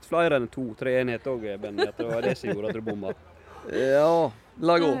litt flere enn 2-3 enheter også, Benny, at det var det som gjorde at du bommet. Ja,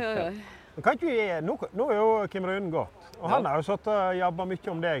 la gå. Kan ikke vi, nå jo Kim Rune gått, og han har jo satt og jobbet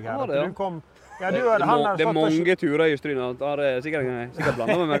mye om deg her. Ja, det, ja. Du kom... Ja, det mange turer i Stryn, det har sikkert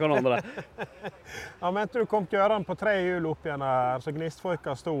blandet med meg andre. Ja, men du kom kjørende på 3 hjul opp igjen her, så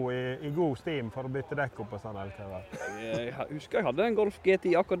gnistfolka stod i god stim for å bytte dekk opp og sånn. Jeg husker jeg hadde en Golf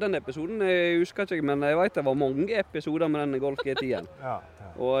GTI, akkurat den episoden jeg husker ikke, men jeg vet det var mange episoder med den Golf GTI-en. Ja.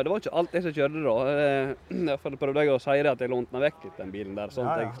 Og det var ikke alt jeg som kjørte da. Derfor prøvde jeg å si det at jeg lånte den vekk litt, den bilen der,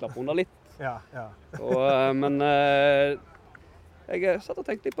 sånn at jeg slapp unna litt. Ja. Men... Jeg satt og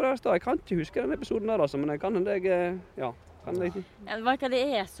tenkte litt på det her sted. Jeg kan ikke huske den episoden der, altså, men jeg kan det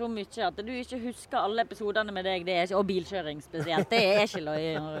er så mye at du ikke husker alle episodene med deg, og bilkjøring spesielt. Det ikke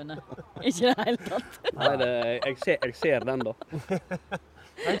løye, Rune. Ikke det hele tatt. Nei, jeg ser den da. Det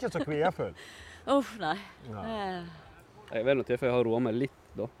er ikke så kviafull. Uff, nei. Jeg vet nok til, for jeg har roet meg litt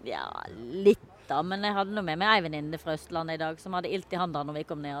da. Ja, litt da, men jeg hadde noe med meg en venninne fra Østlandet i dag, som hadde ilt i handa når vi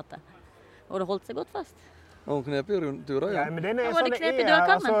kom ned igjen. Og det holdt seg godt fast. Og knepig rundt turer, ja. Ja, men det sånn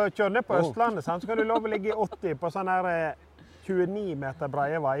altså, kjør ned på Østlandet, så kan du lov å ligge i 80 på sånne her 29 meter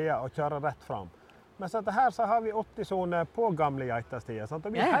breie veier og kjøre rett fram. Men så her så har vi 80-soner på gamle geitestier, sant?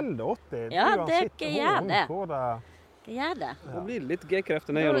 Og vi holder 80. Ja, det gjør det. Det gjør det. Det blir litt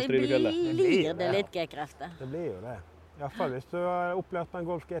G-krefter ned gjennom Strynefjellet. Det blir det litt G-krefter. Det blir jo det. I hvert fall hvis du har opplevd med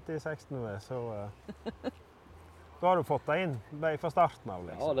en Golf GTI 16, så... Da har du fått deg inn fra starten av,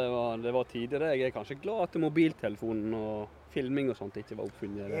 liksom. Ja, det var tidligere. Jeg kanskje glad at mobiltelefonen og filming og sånt ikke var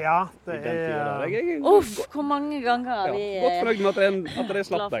oppfunnet. Ja, det Uff, hvor mange ganger har vi... Godt fornøyd med at det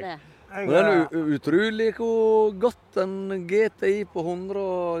slapp deg. Det utrolig hvor godt en GTI på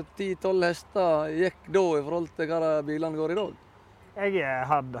 110-12 hester gikk da i forhold til hva bilene går i dag. Jeg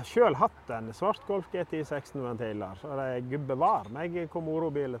hadde selv hatt en svart Golf GTI 16-ventil her, så det gubbe var meg hvor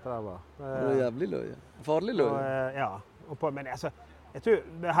morobil etter det var. Det er jævlig løye. Farlig løye. Ja, men altså, jeg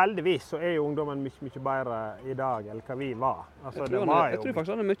tror heldigvis så jo ungdommen mye bedre i dag enn hva vi var. Altså, jeg tror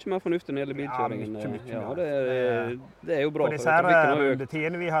faktisk han mye mer fornuftig når det gjelder bilkjøringen. Ja, det jo bra. Og disse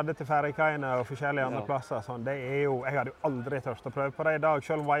rundetidene vi hadde til ferjekaiene og forskjellige andre plasser, sånn, jeg hadde jo aldri tørst å prøve på det i dag,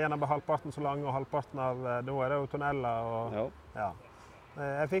 selv om veiene var halvparten så lange og halvparten av, nå det jo tunneler og... Ja.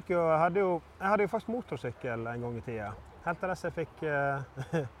 Jeg hadde jo faktisk motorsykkel en gang i tida. Helt til dess jeg fikk...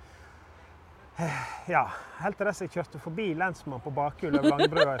 helt til dess jeg kjørte forbi lensmann på bakhjul over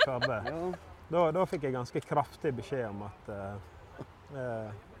Langbrua i Førde. Da fikk jeg ganske kraftig beskjed om at...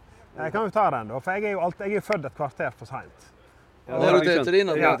 jeg kan jo ta den da, for jeg er jo født et kvarter for sent. Har du til din?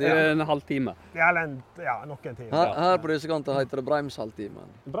 En halvtime. Ja, noen timer. Her på disse kanter heter det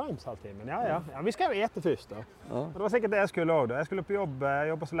Breimshalvtimen. Breimshalvtimen, ja. Vi skal jo ete først da. Det var sikkert det jeg skulle også da. Jeg skulle på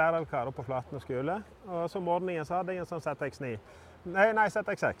jobbe som lærervikar oppe på Flatne skole. Og så morgenen så hadde jeg en sånn ZX9. Nei,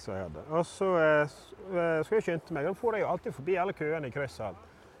 ZX6 var jeg hadde. Og så skulle jeg skynde meg. Da får jeg jo alltid forbi alle køene i krysset og alt.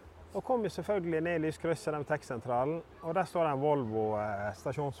 Og kom jo selvfølgelig ned i lyskrysset den tekstsentralen. Og der står det en Volvo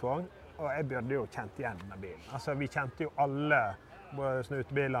stasjonsvogn. Og jeg burde jo kjent igjen denne bilen. Altså, vi kjente jo alle både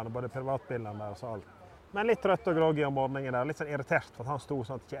snutebilene, både privatbilene der og så alt. Men litt trøtt og groggy om morgenen der, litt sånn irritert for at han sto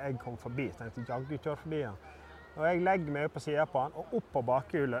sånn at ikke jeg kom forbi. Så jeg tenkte, jaggu kjør forbi han. Og jeg legger meg på siden på han, og opp på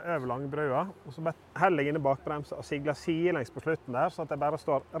bakhjulet over Langbrua. Og så heller jeg inn i bakbremsen og sigler sidelengs på slutten der, sånn at jeg bare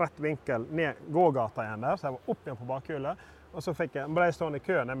står rett vinkel ned gågata igjen der. Så jeg var opp igjen på bakhjulet, og så ble jeg stående i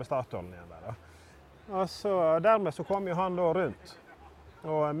kø ned med startålen igjen der. Og så dermed så kom jo han da rundt.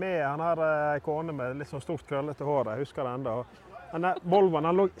 Og han har en kone med litt sånn stort krøllete hår, jeg husker det enda. Volvoen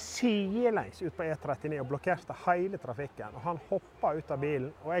lå sidelengs ut på E39 og blokkerte hele trafikken. Og han hoppet ut av bilen,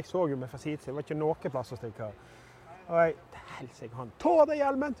 og jeg så jo meg fra siden, det var ikke noe plass å stikke av. Og jeg helsike han. Ta deg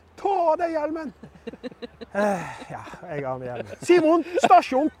hjelmen! Ta deg hjelmen! Ja, jeg har med hjelmen. Simon,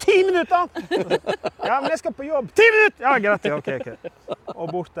 stasjon, 10 minutter! Ja, men jeg skal på jobb. 10 minutter! Ja, greit. Ja, ok. Og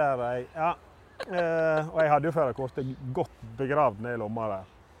bort der, ja. Og jeg hadde jo førerkortet godt begravd ned i lomma der.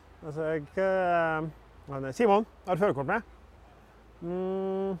 Altså, Simon, har du førerkort med?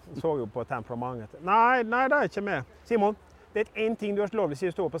 Så jo på temperamentet. Nei, det er ikke med. Simon, det er en ting du har lov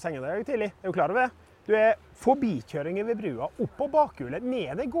til å stå på sengen der tidlig. Er du klar over det? Du er forbikjøringen ved brua, opp på bakhjulet,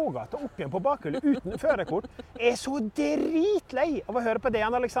 ned i gågata, opp igjen på bakhjulet, uten førerkort. Jeg er så dritlei av å høre på det,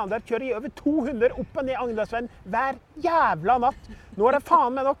 Alexander. Kjører i over 200 opp og ned Agdersveien hver jævla natt. Nå er det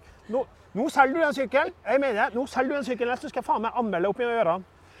faen meg nok. Nå selger du den sykkelen. Jeg mener det. Nå selger du den sykkelen, så skal jeg faen meg anmelde opp i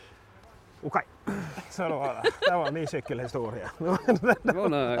ørene. Ok, så det var det. Det var min sykkelhistorie. Det var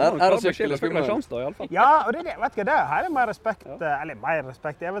en sykkel i hvert fall. Ja, og det vet du, det her er mer respekt, eller mer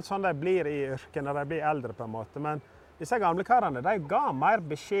respekt. Det er vel sånn de blir i yrken når de blir eldre på en måte, men disse gamle karene, de ga mer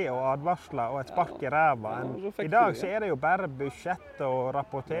beskjed og advarsler og et spark i ræva. I dag så er det jo bare budsjett og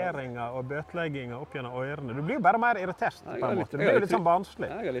rapporteringer og bøtlegginger opp gjennom ørene. Du blir jo bare mer irritert på en måte. Det blir jo litt sånn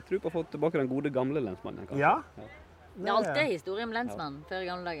barnslig. Jeg har litt tro på å få tilbake den gode gamle lensmannen, kanskje. Ja. Det er alltid historie om lensmannen før i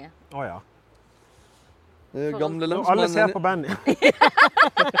gamle dager. Åja. Gamle lensmannen. Alle ser på Benny.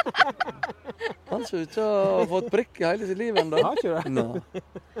 Han ser ikke har fått prikk i hele sitt liv enda. Har ikke det?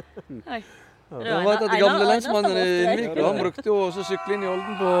 Nei. Jeg vet at gamle lensmannen i Innvik, han brukte jo også sykle inn i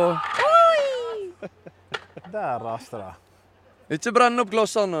Olden på... Oi! Der raste det. Ikke brenne opp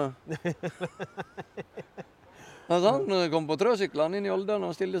klossene. Han kom på trøsyklene inn i Olden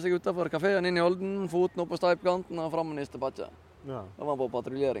og stilte seg utenfor kaféen inn i Olden, foten opp på steipkanten og frem med nistepatje. Ja. Da var han på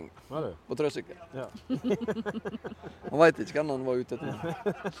patruljering. På trøsykkel. Ja. Han vet ikke hvem han var ute etter.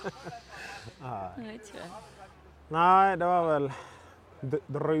 Nei, det var vel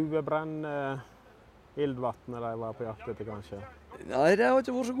druebrenn, ildvattnet de var på jakt etter, kanskje. Nei, de har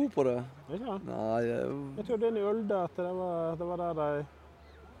ikke vært så gode på det. Ikke? Nei. Jeg trodde inn i Ulda at det var der de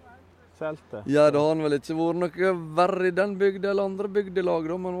selte. Ja, det har vel ikke vært noe verre i den bygda eller andre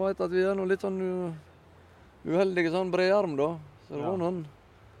bygdelag, da. Man vet at vi er litt sånn uheldige sånn bredarm, da. Så det var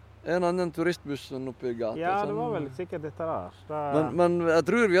en annen turistbussen oppe i gata. Ja, det var vel sikkert dette der. Men jeg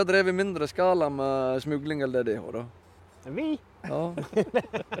tror vi har drevet mindre skala med smugling eller det da. Vi? Ja.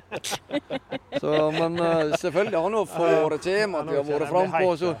 Så, men selvfølgelig har noe forekjem at vi har vært frem på.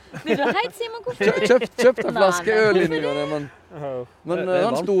 Så vil du heit, Simon? Hvorfor? Kjøpt en flaske øl inn i det, men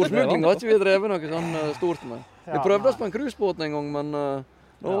han storsmugling har ikke vi drevet noe sånn stort med. Vi prøvde oss på en cruisebåt en gang, men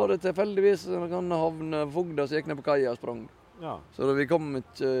nå var det tilfeldigvis en havnefogda som gikk ned på kaia og sprang. Ja. Så vi kom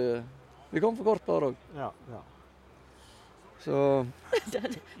for kort på det også. Ja. Så...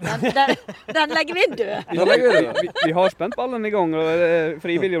 Den legger vi død. Vi har spentballen i gang, og er det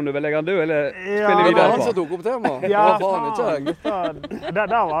frivillig om du vil legge den død, eller spiller vi videre på? Det var han som tok opp temaet. Ja, faen ikke jeg. Det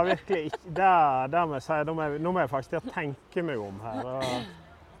var virkelig ikke... Det må jeg si, nå må jeg faktisk tenke meg om her.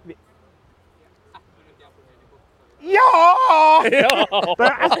 Ja! Det er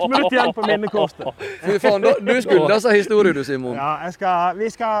 1 minutt igjen på minnekortet. Fy faen, du skulle disse historier du, Simon. Ja,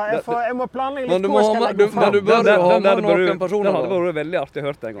 jeg må planlegge litt hvor jeg skal legge fram. Men du bør jo ha med noen personer. Det hadde vært veldig artig å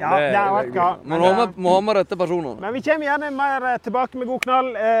høre det en gang. Ja, man må ha med rette personer. Men vi kommer gjerne mer tilbake med god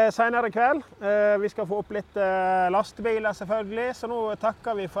knall senere i kveld. Vi skal få opp litt lastebiler selvfølgelig, så nå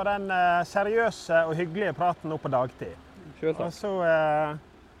takker vi for den seriøse og hyggelige praten nå på dagtid. Og så...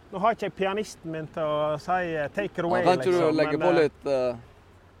 Nå har ikke jeg pianisten min til å si take it away, kan ikke du legge på litt...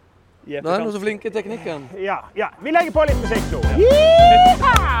 Det er noe så flink i teknikken. Ja. Vi legger på litt musikk nå. Det er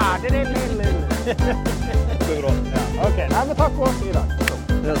bra. Ok, men takk for oss i dag.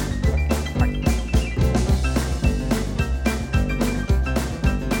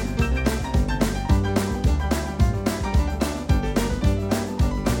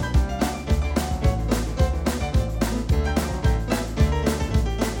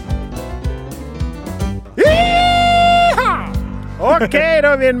 Ok,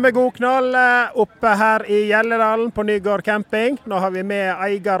 da er vi med god knall oppe her i Gjelledalen på Nygård camping. Nå har vi med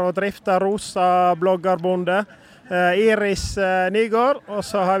eier og drifter Rosa bloggerbonde, Iris Nygård. Og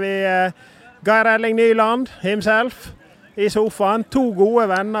så har vi Geir Erling Nyland himself i sofaen. 2 gode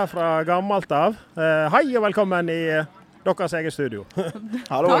venner fra gammelt av. Hei og velkommen i deres eget studio.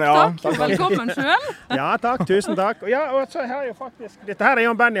 Hallo, takk. Velkommen selv. Ja, takk. Tusen takk. Og så har jeg faktisk... Dette her er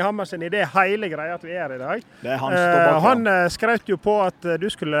jo Benny Hammer sin idé, hele greia at vi er i dag. Det er han som står bak. Han skrøt jo på at du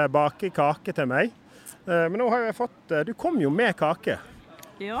skulle bake kake til meg. Men nå har jeg fått... Du kom jo med kake.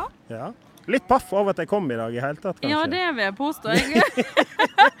 Ja. litt paff over at jeg kom i dag i hele tatt, kanskje. Ja, det vil jeg påstå.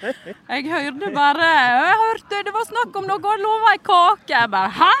 Jeg hørte bare, det var snakk om noe, og lovet en kake. Jeg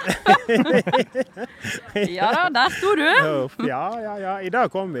bare, hæ? Ja da, der sto du. Ja, i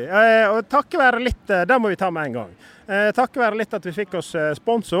dag kom vi. Og takket være litt, det må vi ta med en gang. Takket være litt at vi fikk oss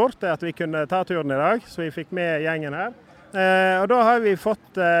sponsor til at vi kunne ta turen i dag, så vi fikk med gjengen her. Og da har vi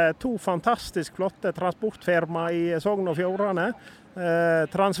fått 2 fantastisk flotte transportfirma i Sogn og Fjordane.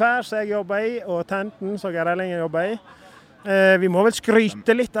 Transfer som jeg jobber i, og Tenten som Geir Ellingen jobber i. Vi må vel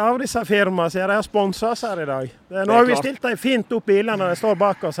skryte litt av disse firmaene som de har sponset oss her i dag. Nå har vi stilt dem fint opp bilene når de står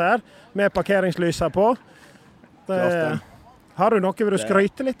bak oss her, med parkeringslyser på. Har du noe, vil du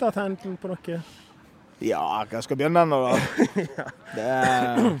skryte litt av Tenten på noe? Ja, jeg skal begynne nå da.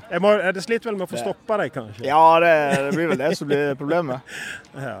 Det sliter vel med å få stoppe deg, kanskje? Ja, det blir vel det som blir problemet.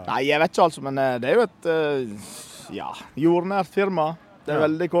 Nei, jeg vet ikke altså, men det er jo et jordnært firma. Det er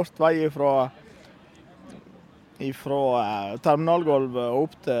veldig kort vei fra terminalgolvet og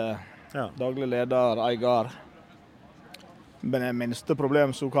opp til daglig leder, eier. Men det minste problem,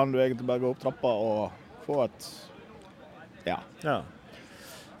 så kan du egentlig bare gå opp trappa og få et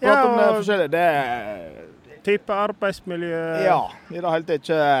Prate om det forskjellige. Det type arbeidsmiljø? Ja, i det hele tatt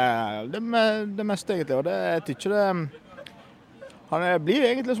ikke det meste egentlig. Og det er ikke det. Han blir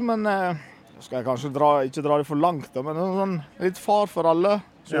egentlig som en, skal jeg kanskje ikke dra det for langt, men en sånn litt far for alle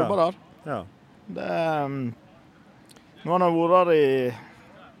som jobber der. Ja. Det nå han har vært der i,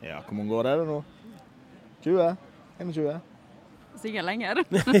 hvor mange år er det nå? 20? 21? Sikkert lenger.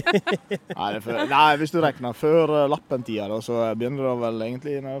 Nei, hvis du regner før lappentida, da, så begynner det vel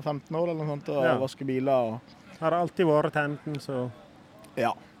egentlig når 15 år eller noe sånt, å vaske biler. Har det alltid vært Tenten, så...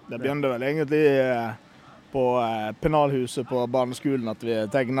 Ja. Det begynner vel egentlig på penalhuset på barneskolen at vi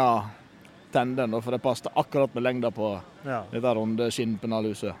tegnet Tenden, for det passet akkurat med lengda på det der runde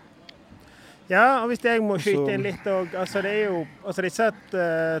skinnpenalhuset. Ja, og hvis jeg må skyte inn litt, altså det er jo, altså disse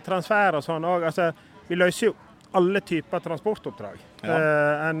transfer og sånn også, altså vi løser jo alle typer transportoppdrag.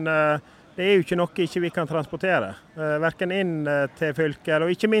 Det er jo ikke noe ikke vi kan transportere, hverken inn til fylket,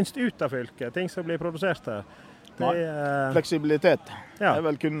 eller ikke minst ut av fylket, ting som blir produsert her. Fleksibilitet er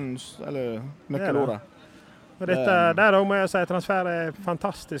vel nøkkelordet. Og dette, der må jeg si, transfer er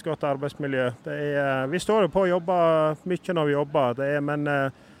fantastisk godt arbeidsmiljø. Vi står jo på å jobbe mye når vi jobber, men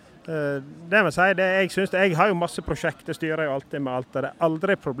det vil si, jeg har jo masse prosjekter, styrer jo alltid med alt, det er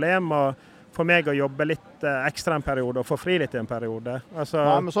aldri problem for meg å jobbe litt ekstra en periode og få fri litt i en periode. Nei,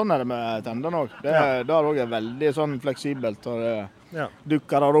 men sånn er det med Tenden også. Det er også veldig sånn fleksibelt, og det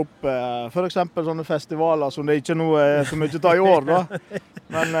dukker der opp for eksempel sånne festivaler som det ikke nå er så mye til i år da,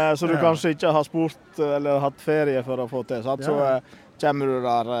 men så du kanskje ikke har spurt eller hatt ferie for å få til, så kommer du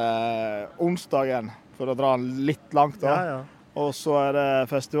der onsdagen for å dra den litt langt da, og så er det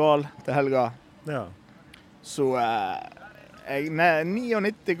festival til helga. Så jeg er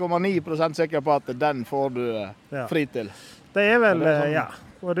 99,9% sikker på at den får du fri til. Det er vel,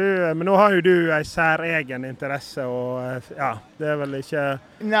 men nå har jo du en særegen interesse, og det er vel ikke...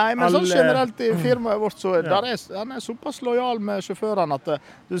 Nei, men sånn generelt i firmaet vårt, så han er såpass lojal med sjåførene at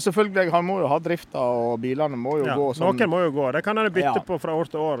selvfølgelig, han må jo ha drifta, og bilene må jo gå sånn... Noen må jo gå, det kan han bytte på fra år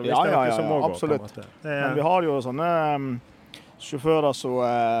til år, hvis det er noe som må gå. Absolutt. Men vi har jo sånne sjåfører som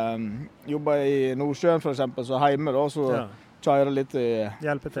jobber i Nordsjøen for eksempel, så hjemme da, så kjører litt i...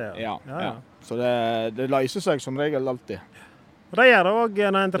 Hjelper til, Så det løser seg som regel alltid. Og det gjør det også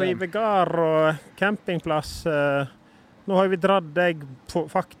når en driver gard og campingplass. Nå har vi dratt deg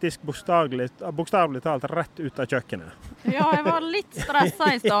faktisk bokstavelig talt rett ut av kjøkkenet. Ja, jeg var litt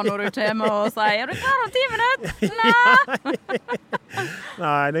stresset i sted når du kommer og sier, er du klar om 10 minutter?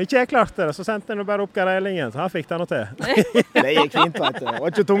 Nei, når ikke jeg klarte det, så sendte jeg bare opp Geir Ellingen, så han fikk det noe til. Det gikk fint, vet du. Det var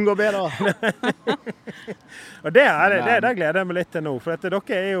ikke tung å be da. Og det gleder jeg meg litt til nå, for dere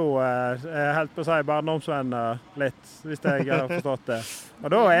er jo, helt på å si, barndomsvenner litt, hvis jeg har forstått det. Og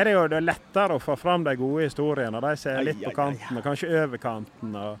da er det jo lettere å få fram de gode historiene, og de ser litt på kanten, og kanskje over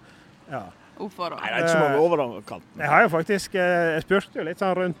kanten, og Nei, det er ikke så mange over kanten. Jeg har jo faktisk, jeg spurte jo litt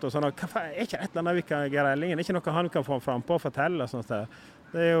sånn rundt, og sånn, er ikke et eller annet vi kan gjøre Ellingen? Er ikke noe han kan få fram på å fortelle, sånn at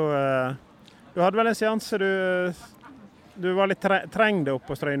det er jo, du hadde vel en seanse, du var litt trengd opp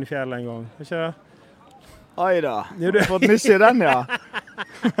på Strynefjell en gang, ikke det? Aida, du har fått nysse i den, ja.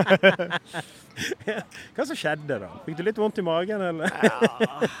 Hva som skjedde da? Fikk du litt vondt i magen, eller?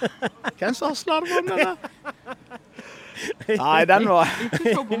 Hvem som har slarvet med det? Nei, den var...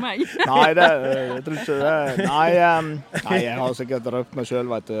 Ikke så på meg. Nei, jeg tror ikke det. Nei, jeg har sikkert røpt meg selv,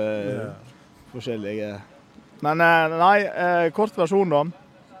 vet du. Forskjellige. Men kort versjon da.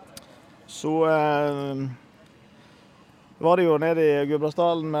 Så var det jo nede i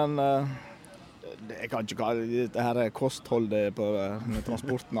Gudbrandsdalen med en Jeg kan ikke kalle dette her kostholdet på med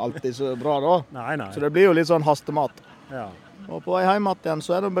transporten alltid så bra da. Nei. Så det blir jo litt sånn hastemat. Ja. Og på vei hjem igjen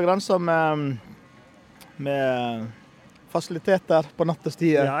så det begrenset med fasiliteter på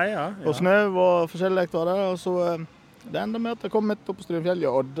nattestider. Ja. Og snø og forskjellig var det. Og så det enda med at jeg kom midt opp på Strynfjellet,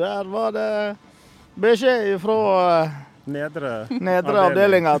 og der var det beskjed fra nedre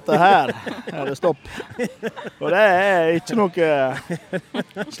avdeling at her det stopp. Og det ikke noe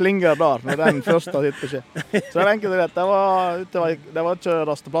slinger der når den første har gitt beskjed. Så det enkelt og greit. Det var ikke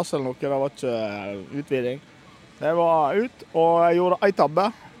rasteplass eller noe, det var ikke utviding. Det var ut, og jeg gjorde en tabbe.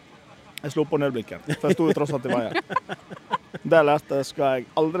 Jeg slo på nødblinken, for jeg stod tross alt i veien. Det lærte skal jeg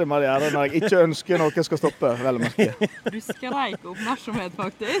aldri mer gjøre når jeg ikke ønsker noe skal stoppe, vel å merke. Du skreik oppmerksomhet,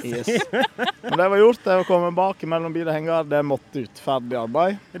 faktisk. Yes. Men det var gjort, det å komme bak mellom bil og henger, det måtte ut. Ferdig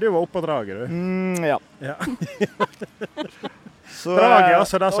arbeid. Du var oppe på draget, du? Ja. Så, draget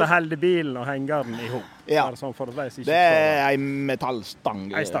altså det som holder bilen og hengeren i hop. Ja. Sånn det en metallstang.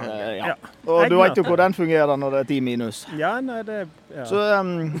 En stang, ja. Og du vet jo hvor den fungerer når det 10 minus. Ja, nei, det... Ja. Så,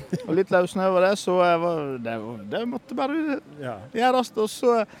 og litt løsne over det, så det måtte bare gjøres. Og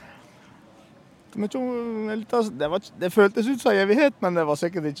så... Det føltes ut som en evighet, men det var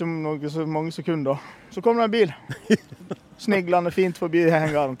sikkert ikke så mange sekunder. Så kom det en bil. Sniglende fint forbi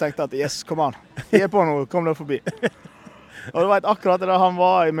hengeren og tenkte at yes, kom an. Jeg på nå, kom det forbi. Og du vet, akkurat da han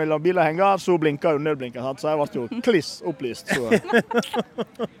var mellom bil og henger, så blinket jo nødblinken, så jeg ble jo kliss opplyst. Så.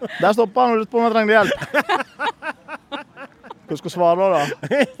 Der stoppet han og lurte på om jeg trengte hjelp. Hva skal svare da?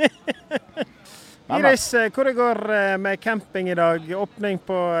 Iris, hvor det går med camping i dag? Åpning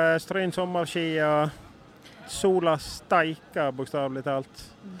på Stryn sommerski og sola steiker, bokstavelig talt.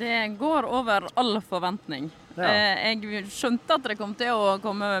 Det går over all forventning. Ja. Jeg skjønte at det kom til å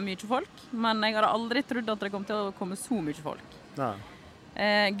komme mye folk, men jeg hadde aldri trodd at det kom til å komme så mye folk. Ja.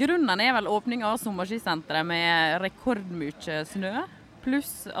 Grunnen vel åpningen av sommerskisenteret med rekordmye snø,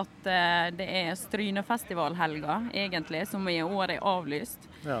 pluss at det Strynefestivalhelga egentlig, som i år avlyst.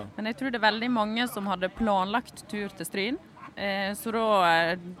 Ja. Men jeg tror det veldig mange som hadde planlagt tur til Stryn, så da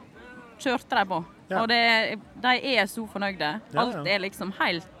kjørte de på. Ja. Og de så fornøyde. Alt liksom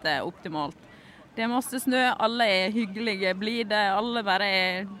helt optimalt. Det masse snø, alle hyggelige, blide, alle bare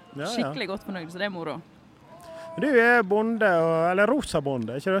skikkelig godt fornøyde, så det moro. Du bonde, eller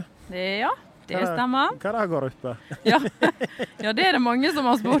rosa-bonde, ikke du? Ja, det stemmer. Hva det går ut på? Ja, det det mange som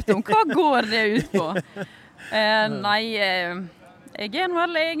har spurt om. Hva går det ut på? Nei, jeg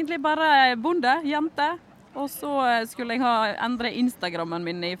vel egentlig bare bonde, jente. Og så skulle jeg endre Instagrammen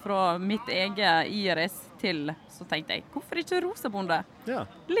min fra mitt eget Iris til, så tenkte jeg, hvorfor ikke rosabonde? Ja.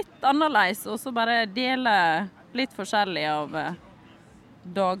 Litt annerledes, og så bare dele litt forskjellig av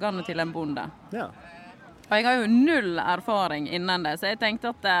dagene til en bonde. Ja. Og jeg har jo 0 erfaring innen det, så jeg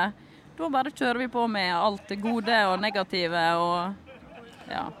tenkte at da bare kjører vi på med alt det gode og negative, og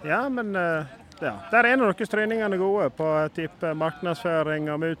ja, men... Ja, der noen stryningene gode på type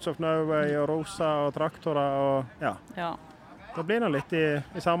marknadsføring og Moods of Norway og rosa og traktorer og ja. Det blir noe litt i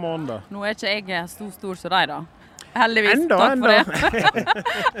samme ånd da. Nå ikke jeg så stor som deg da. Heldigvis, takk for det.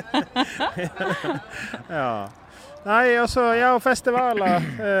 Ja. Nei, altså, og festivaler.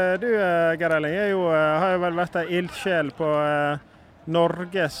 Du, Gerelling, har jo vel vært en ildsjel på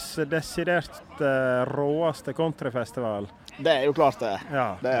Norges desidert råeste countryfestival. Det jo klart det.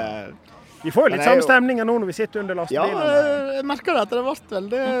 Ja. Vi får litt samme stemninger nå når vi sitter under lastebilen. Ja, jeg merker at det ble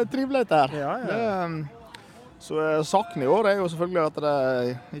veldig trivelig her. Ja. Så saken i år jo selvfølgelig at det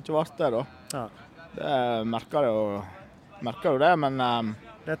ikke ble det da. Ja. Det merker jo det, men...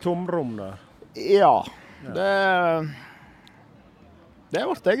 Det tomrom da? Ja. Det ble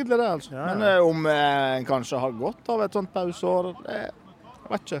egentlig det, altså. Ja. Men om en kanskje har gått av et sånt pauseår, det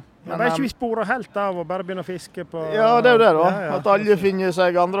vet ikke. Men ikke vi sporer helt av og bare begynner å fiske på... Ja, det jo det da. Ja. At alle finner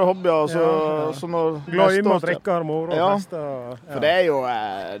seg andre hobbyer. Så når gløyme og drikke og moro og feste. For det jo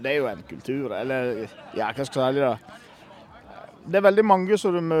en kultur, eller hva skal jeg si da? Det veldig mange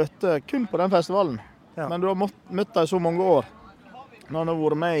som du møter kun på den festivalen. Ja. Men du har møtt deg så mange år. Nå har du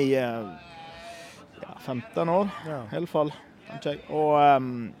vært med i 15 år, i alle fall. Og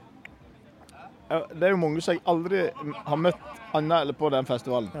det jo mange som jeg aldri har møtt annet eller på den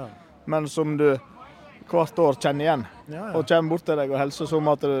festivalen. Ja. Men som du hvert år kjenner igjen. Ja. Og kommer bort til deg og hilser som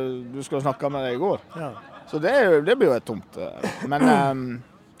at du skal snakke med deg i går. Ja. Så det blir jo et tomt. Men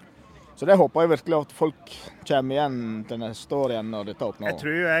så det håper jeg virkelig at folk kommer igjen til neste år igjen når dette åpner. Jeg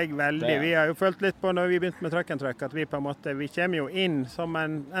tror jeg veldig. Vi har jo følt litt på når vi begynte med Truck and Truck, at vi på en måte, vi kommer jo inn som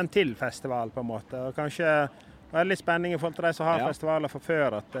en til festival på en måte. Og kanskje veldig spenning i forhold til de som har festivaler for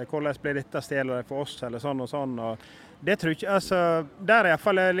før, at hvordan blir dette stedet for oss, eller sånn og sånn. Og det tror jeg ikke, altså, der i hvert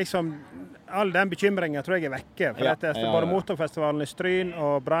fall liksom all den bekymringen tror jeg vekke. For både motorfestivalen i Stryn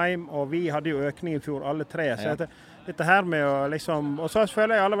og Breim, og vi hadde jo økning i fjor, alle tre. Så dette her med å liksom... Og så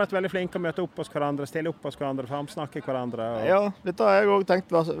føler jeg alle har vært veldig flinke å møte opp hos hverandre, stille opp hos hverandre, framsnakke hverandre. Og... Ja, dette har jeg også tenkt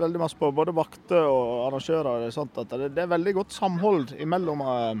veldig masse på, både vakter og arrangører. Sånt, at det er veldig godt samhold mellom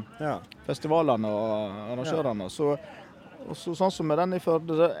festivalene og arrangørene. Så sånn som med den i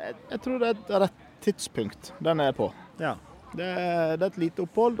Førde, jeg tror det er et rett tidspunkt den er på. Ja. Det er et lite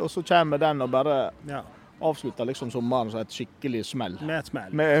opphold, og så kommer den og bare... avslutter liksom sommeren så et skikkelig smell. Med et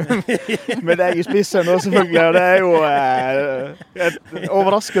smell. Med deg i spissen, og selvfølgelig. Det er jo et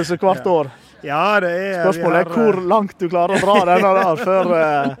overraskelse hvert år. Ja, det er... Spørsmålet er hvor langt du klarer å dra denne der, før...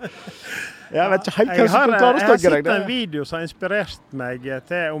 jeg vet ikke helt hva som klarer å støgge deg. Jeg har sett en video som har inspirert meg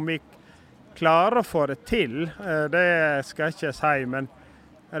til om vi klarer å få det til. Det skal jeg ikke si, men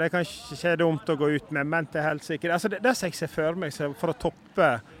det er kanskje ikke dumt å gå ut med, men til helt sikkert. Altså, det som jeg ser for meg for å toppe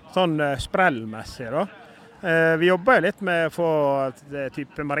sånn sprellmessig da. Vi jobber jo litt med å få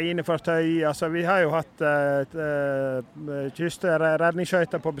type marinefartøy. Altså, vi har jo hatt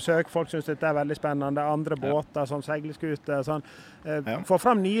redningsskøyter på besøk. Folk synes dette er veldig spennende. Andre båter, sånn seilskuter. Sånn. Få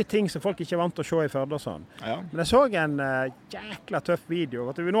fram nye ting som folk ikke er vant til å se i Førde og sånn. Men jeg så en jækla tøff video.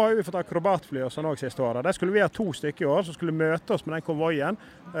 Nå har vi fått akrobatfly og sånn også siste året. Der skulle vi ha 2 stykker i år som skulle møte oss med den konvoien.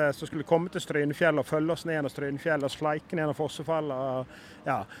 Så skulle komme til Strynefjell og følge oss ned gjennom Strynefjell og sleike ned gjennom Fossefallet.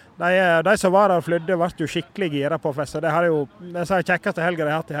 Ja, de som var der og flydde ble jo skikkelig gira på fest. Det er jo den kjekkeste helga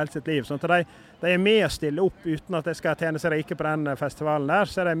de har hatt i hele sitt liv. Sånn at de er med å stille opp uten at de skal tjene seg rike på den festivalen der.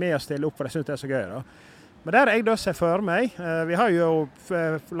 Så er de med å stille opp, for de synes det er så gøy da. Men der jeg da ser for meg, vi har jo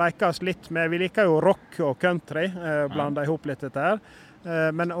leket oss litt med, vi liker jo rock og country, blanda ihop litt dette her.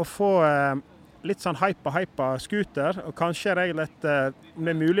 Men å få litt sånn hypa scooter, og kanskje regelrett om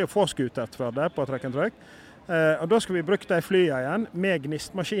det er mulig å få scooter for det på Truck and Truck. Og da skal vi bruke de flyene igjen med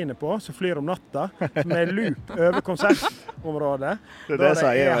gnistmaskiner på, som flyr om natta, med loop over konsertområdet. Det er det jeg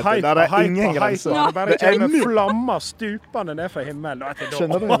sier, der er ingen grenser. Det bare kommer flammer stupende ned fra himmelen.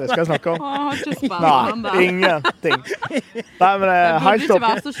 Skjønner du det skal jeg snakke om? Har ikke spennende. Nei, ingenting. Nei, men det er helt opp. Det burde ikke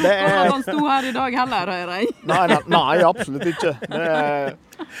være så sjokk at han sto her i dag heller, hører jeg. Nei, absolutt ikke.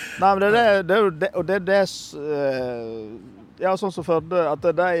 Nei, men det er jo det, og det er det, ja, sånn som Førde,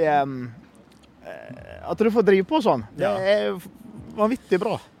 at det er at du får drive på sånn, det er vanvittig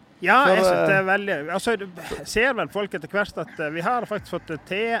bra. Ja, jeg synes det er veldig... Altså, ser vel folk etter hvert at vi har faktisk fått det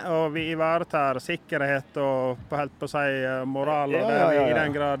til, og vi ivaretar sikkerhet og på å si moral, og det i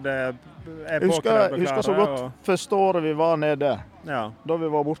den grad er påkrevd og klare. Jeg husker så godt første året vi var nede, da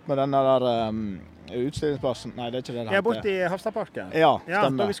vi var bort med denne der utstillingsplassen. Nei, det er ikke det det heter. Jeg er borte i Hafstadparken. Ja,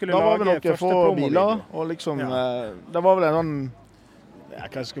 stemmer. Da var vi noen få biler, og liksom, det var vel en sånn hva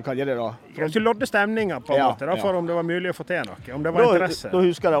skal jeg kalle det da? Jeg skulle lodde stemningen på en måte, da, for om det var mulig å få til noe, om det var interesse. Da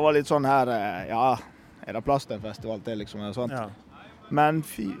husker jeg det var litt sånn her, er det plass til en festival til, liksom, eller sånt. Men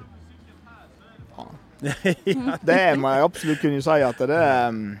fy... Det må jeg absolutt kunne si at det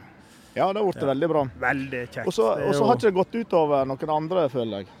ja, det har vært veldig bra. Veldig kjekt. Og så har ikke det gått utover noen andre,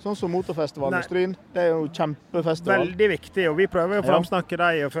 føler jeg. Sånn som motorfestivalen i Stryn, det er jo kjempefestival. Veldig viktig, og vi prøver jo å framsnakke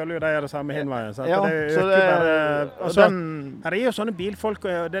dem, og føler jo de er det samme hinveien. Ja, så det her er jo sånne bilfolk,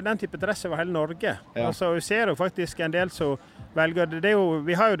 og det er den type interesse over hele Norge. Altså, vi ser jo faktisk en del som velger,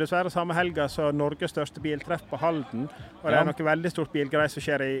 vi har jo dessverre samme helga som Norges største biltreff på Halden, og det er noe veldig stort bilgreie som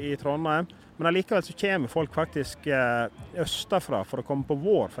skjer i Trondheim. Men allikevel så kommer folk faktisk østafra for å komme på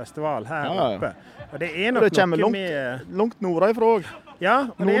vår festival her oppe. Og det er nok noe med... langt nordifra også. Ja,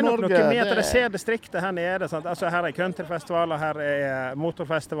 og det er nok noe med at det ser distriktet her nede. Sant? Altså, her er countryfestivaler, her er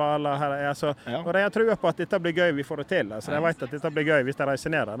motorfestivaler, her er altså... Og de har troet på at dette blir gøy, vi får det til. Altså, de vet at dette blir gøy hvis de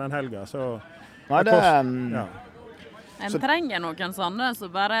reiser ned den helga. Så... Nei, det En trenger noen sånne som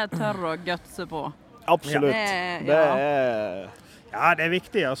bare tør å gutse på. Absolutt. Det er... Ja, det er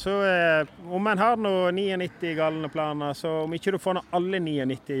viktig. Altså, om en har noe 99 galne planer, så om ikke du får noe alle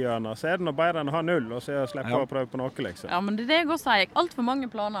 99 hjørner, så er det noe bedre enn å ha 0, og så slippe å prøve på noe, liksom. Ja, men det er det jeg også sier. Alt for mange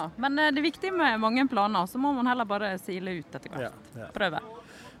planer. Men det er viktig med mange planer, så må man heller bare sile ut etter hvert. Prøve.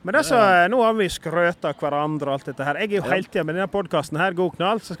 Men det så, nå har vi skrøt av hverandre og alt dette her. Jeg er jo hele tiden med denne podcasten her, God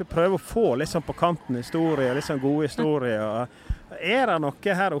Knall, så skal jeg prøve å få liksom på kanten historie, liksom gode historier. Er det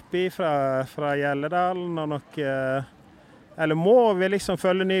noe her oppe fra Gjelledalen og noe... Eller må vi liksom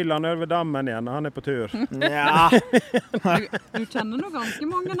følge Nyland over dammen igjen når han er på tur? Ja. Du kjenner nå ganske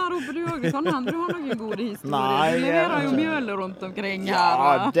mange her oppe, du også. Det kan hende du har noen gode historier. Nei, du leverer jo mjøl rundt omkring her.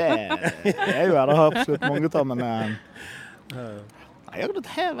 Ja, det er jo her. Det har absolutt mange av, men... Nei,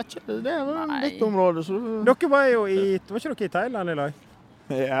 det her vet ikke. Det er ditt område. Så... Dere var jo var ikke dere i Thailand i dag?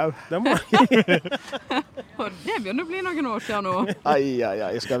 Ja. Det må Og det begynner å bli noen år siden nå.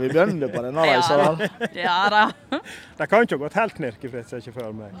 Ai, skal vi begynne på denne reisen? Ja da. Det kan ikke ha gått helt knirkefritt, ikke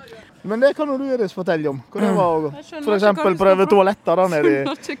før meg. Men det kan du Iris fortelle om. Hva det var for eksempel prøve toaletter da nede i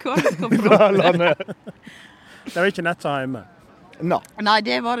landet. Det var ikke nett så hjemme. Nei,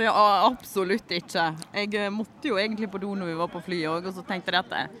 det var det absolutt ikke. Jeg måtte jo egentlig på do når vi var på flyet også, og så tenkte jeg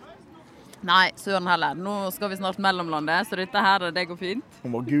at nei, søren heller. Nå skal vi snart mellomlande, så dette her, det går fint.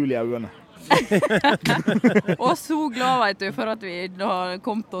 Hun var gul i øynene. Og så glad, vet du, for at vi har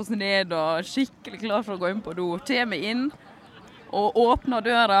kommet oss ned og skikkelig klar for å gå inn på do. Kommer inn og åpner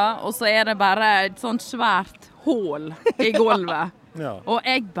døra, og så er det bare et sånt svært hål i gulvet. Ja. Og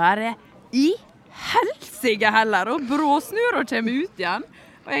jeg bare i helsike heller, og bråsnur og kommer ut igjen.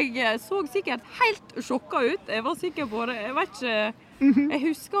 Og jeg så sikkert helt sjokka ut. Jeg var sikker på det. Jeg vet ikke... Jeg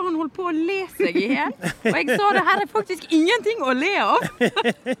husker han holdt på å le seg i hel. Og jeg sa, det her er faktisk ingenting å le av.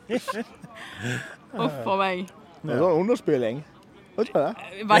 Uff for meg. Det var underspilling. Vet du det?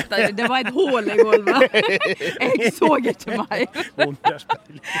 Vet du, det var et hål i gulvet. Jeg så ikke mer.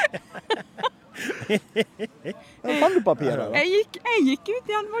 Underspilling. Fann du papiret da? Jeg gikk ut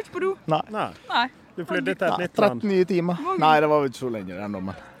igjen, var ikke på do. Nei. Du flydde til et nytt 39 timer. Nei, det var jo ikke så lenge den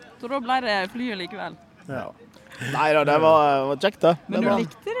dommen. Så da ble det flyet likevel. Ja. Nei da, det var kjekt det. Men du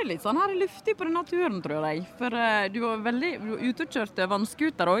likte det litt sånn her luftig på den naturen, tror jeg. For du var ute og kjørte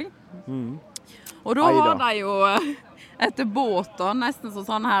vannskuter også. Og da var det jo etter båt da, nesten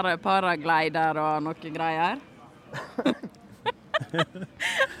sånn her paraglider og noe greier.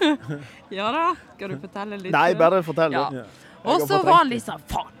 Ja da, skal du fortelle litt? Nei, bare fortell. Ja. Og så var han liksom,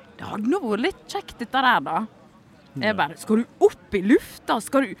 faen, det hadde nå vært litt kjekt dette der da. Jeg bare, skal du opp i lufta?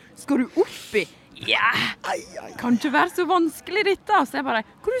 Skal du opp i... Ja, kan ikke være så vanskelig dette. Så jeg bare,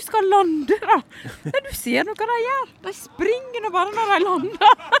 hvor du skal lande da? Nei, du ser noe de gjør. De springer nå bare når de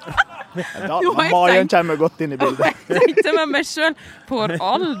lander. Magen kommer godt inn i bildet. Jeg tenkte med meg selv, for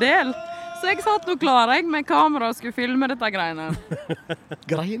all del. Så jeg satt nå klar med kamera og skulle filme dette greiene.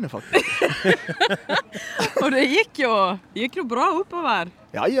 Greiene faktisk. Og det gikk jo bra oppover.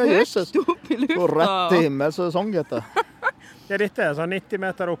 Ja, Jesus. Opp i lufta. Og rett til himmel, så sånn etter. Ja, dette er sånn 90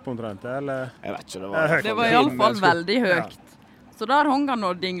 meter opp omtrent, eller? Jeg vet ikke, det var høyt. Det var i alle fall veldig høyt. Ja. Så der hong han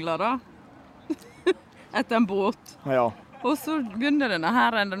og dingla da. Etter en båt. Ja. Og så begynner denne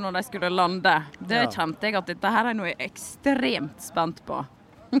her når de skulle lande. Det kjente jeg at dette her er noe jeg er ekstremt spent på.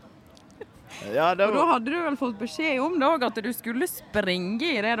 Ja, det var... Og da hadde du vel fått beskjed om det også, at du skulle springe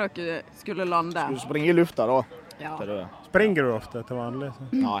i det dere skulle lande. Skulle springe i lufta da. Ja. Springer du ofte til vanlig? Så?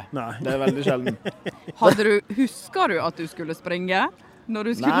 Nei, det er veldig sjelden. Husker du at du skulle springe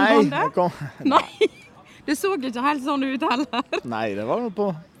når du skulle lande? Nei, det så ikke helt sånn ut heller. Nei, det var noe på.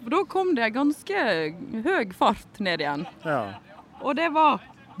 Da kom det ganske høy fart ned igjen. Ja. Og det var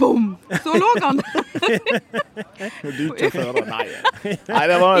boom! Så lå han. Nei,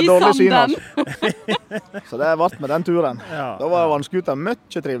 det var en dårlig syn altså. Så det ble med den turen. Ja. Da var vannskuter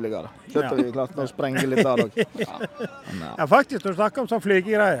mye triveligere. Dette vi klarte å sprenge litt der også. Ja, faktisk, når du snakker om sånn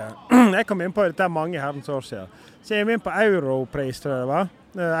flygegreier. Jeg kom inn på dette mange herrens år siden. Så jeg kom inn på Europris, tror jeg det var.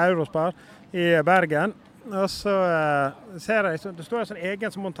 Eurospar i Bergen. Og så ser jeg, det står en sånn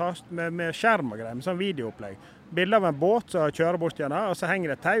egen montasje med skjerm og greier, med sånn videoopplegg. Bilder av en båt som kjører bort gjennom, og så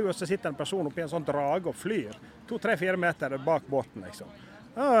henger det et tau, og så sitter en person oppi en sånn drage og flyr 2-3-4 meter bak båten, liksom.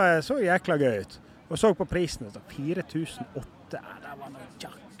 Det så jækla gøy ut. Og så på prisen, 4.800, det var noe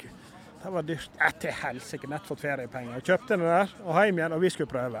jakk. Det var dyrt. Til helsike, nett fått feriepenger. Jeg kjøpte den der, og hjem igjen, og vi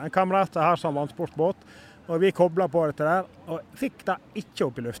skulle prøve. En kamerat har sånn vannsportbåt, og vi koblet på dette der, og fikk det ikke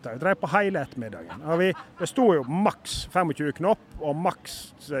opp i lufta. Vi drev på hele ettermiddagen. Og det stod jo maks 25 knopp, og maks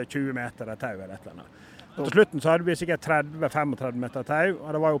 20 meter tau eller et eller annet. Og til slutten så hadde vi sikkert 30-35 meter tau, og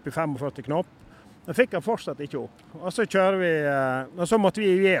det var oppi 45 knopp. Det fikk han fortsatt ikke opp. Og så kjører vi, og så måtte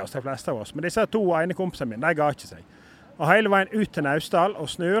vi gi oss de fleste av oss. Men disse to ene kompisene mine, de ga ikke seg. Og hele veien ut til Naustdal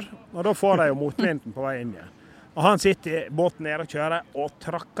og snur, og da får de jo motvinden på vei inn igjen. Og han sitter i båten nede og kjører, og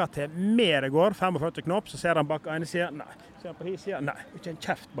trakker til mer det går, 45 knopp, så ser han bak ene siden, nei. Ser han på his siden, nei, ikke en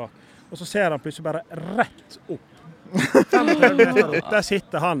kjeft bak. Og så ser han plutselig bare rett opp. 35 meter opp, der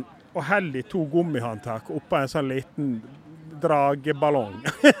sitter han og heller i 2 gummihåndtak oppå en sånn liten drageballong.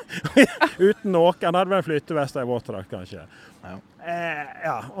 Uten noe. Han hadde vel en flytevest i våtdrakt, kanskje.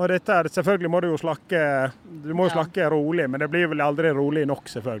 Ja. Og dette er, selvfølgelig må du jo slakke rolig, men det blir vel aldri rolig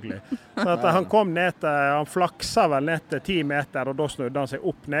nok, selvfølgelig. Så at han kom ned til, han flaksa vel ned til 10 meter, og da snudde han seg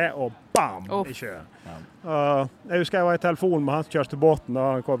opp ned, og bam, i sjøen. Og jeg husker jeg var i telefonen med han som kjørte båten,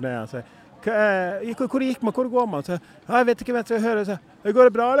 og han kom ned og sa, hvor gikk man, hvor går man? Så, jeg vet ikke, jeg hører, så, går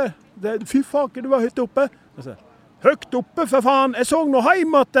det bra, eller? Fy faen, du var høyt oppe. Og så, Høgt oppe, for faen! Jeg så noe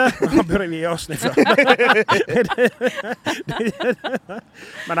heim at han bør vi oss liksom.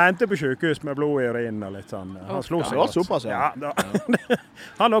 Men jeg endte på sykehus med blod i urinen og litt sånn. Han slo seg godt. Såpass, ja.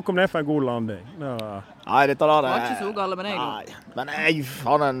 Han kom ned for en god landing. Nei, dette der Det var ikke så gale med deg, da. Nei, men jeg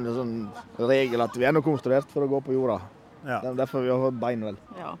har en sånn regel at vi er nok konstruert for å gå på jorda. Ja. Det er derfor vi har fått bein, vel.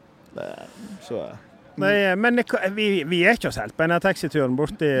 Ja. Så... Nei, men vi er ikke oss helt på denne taxituren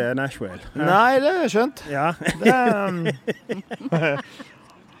bort i Nashville. Nei, det er skjønt. Ja.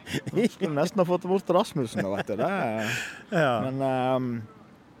 Skulle nesten ha fått bort Rasmussen, vet du. Ja. Men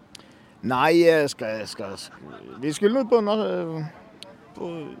nei, vi skulle nå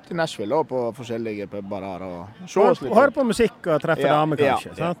til Nashville og på forskjellige puber her og se oss litt. Høre på musikk og treffe damer,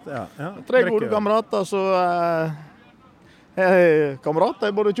 kanskje. Sant? Ja. 3 gode kamerater, så... kamerater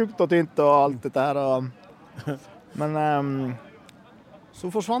er både tjukt og tynt og alt dette her. Men så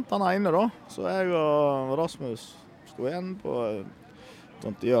forsvant han ene da, så jeg og Rasmus stod igjen på et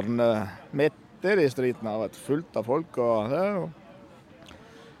sånt hjørne midt i striden av fullt av folk. Og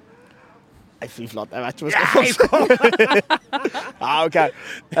nei, fy flatt, jeg vet ikke hva jeg skal få. Ja, ok.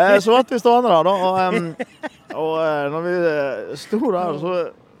 Så var vi stående da, og når vi stod der, så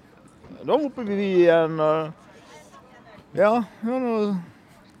da oppe vi igjen. Ja,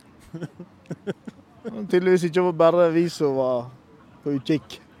 tydeligvis ikke bare vi som var på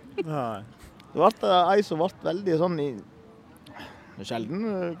utkikk. Nei. Det ble ei som ble veldig sånn sjelden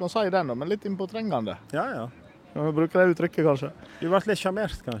kan si det nå, men litt innpåtrengende. Ja. Jeg bruker det uttrykket, kanskje. Du ble litt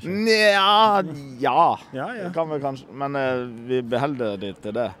sjarmert, kanskje? Ja. Ja. Det kan vi kanskje, men vi beholder det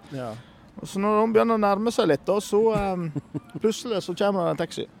til det. Ja. Og så når de begynner å nærme seg litt, da, så plutselig så kommer det en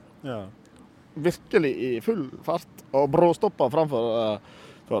taxi. Ja. Virkelig i full fart og bråstoppa framfor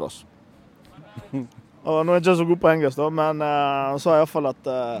for oss. Og nå er jeg ikke så god på engelsk, da, men han sa i hvert fall at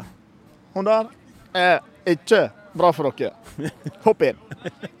hun der er ikke bra for dere. Hopp inn.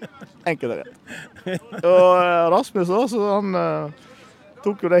 Enkelt og rett. Og Rasmus da, så han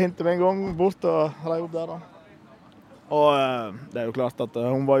tok jo det hintet med en gang bort og reiv opp der da. Og det er jo klart at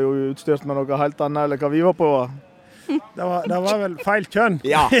hun var jo utstyrt med noe helt annet eller hva vi var på. Det var vel feil kjønn?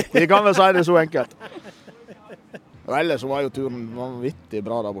 Ja, vi kan vel si det så enkelt. Og ellers så var jo turen vanvittig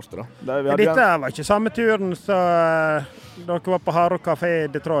bra der borte da. Dette var ikke samme turen som dere var på Haro Café i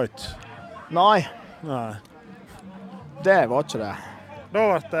Detroit? Nei. Det var ikke det. Da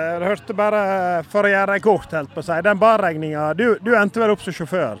det hørte bare, for å gjøre det kort helt på å si, den barregningen, du endte vel opp som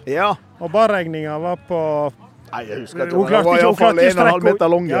sjåfør? Ja. Og barregningen var på... Nei, jeg husker ikke. Det var i hvert fall 1,5 meter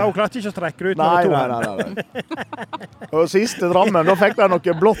lang. Ja, hun klarte ikke å strekke det ut. Nei. Og siste drammen, da fikk de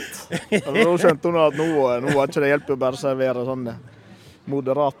noe blått. Og da skjønte hun at nå var ikke det hjelp å bare servere sånn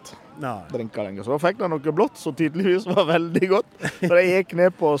moderat drinker lenger. Så da fikk de noe blått, som tydeligvis var veldig godt. Så jeg gikk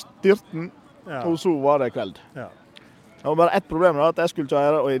ned på styrten, og så var det kveld. Ja. Det var bare ett problem, at jeg skulle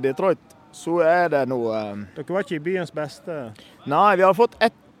kjøre, og i Detroit så er det noe... Dere var ikke i byens beste? Nei, vi har fått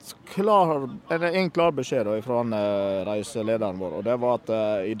en klar beskjed da, fra reiselederen vår, og det var at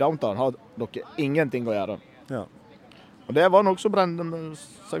i downtown har dere ingenting å gjøre. Ja. Og det var noe som brente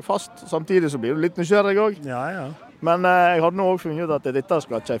seg fast, samtidig så blir du litt nysgjerrig også. Ja. Men jeg hadde nå også funnet ut at dette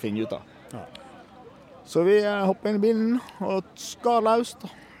skal ikke jeg finne ut av. Ja. Så vi hoppet inn i bilen og skar løst.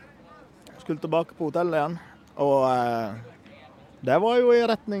 Skulle tilbake på hotellet igjen, og det var jo i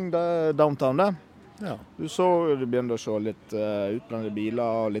retning downtown det. Ja. Du begynte å se litt utbrente biler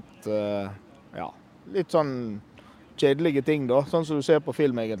og litt, litt sånn kjedelige ting da, sånn som du ser på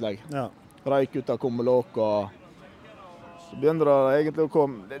film egentlig. Ja. Røyk ut av kummelåk og så begynte det egentlig å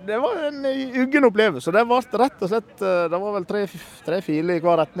komme. Det var en uggen opplevelse. Det var rett og slett, det var vel 3 filer i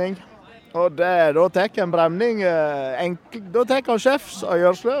hver retning. Og da tar en bremning, da tar han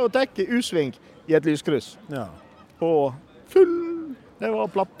sjefsavgjørsle og tar U-sving i et lyskryss. Ja. Og det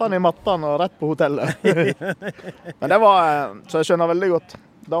var plattene i mattene og rett på hotellet. Men det var, så jeg skjønner veldig godt.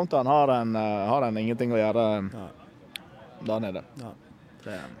 Downtown har en ingenting å gjøre der nede. Ja.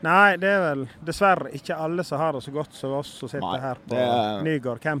 Nei, det er vel dessverre ikke alle som har det så godt som oss som sitter her på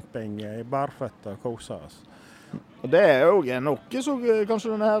Nygård camping i barføtt og koser oss. Og det er jo noe som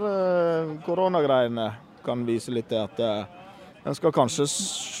kanskje denne her koronagreiene kan vise litt til at en skal kanskje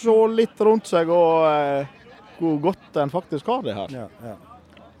se litt rundt seg og hvor godt en faktisk har det her. Ja.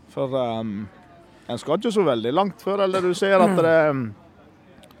 For en skal ikke så veldig langt før, eller du ser at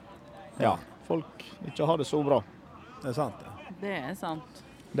folk ikke har det så bra. Det er sant, ja. Det er sant.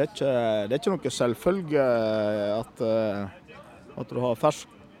 Det er ikke noe selvfølge at du har fersk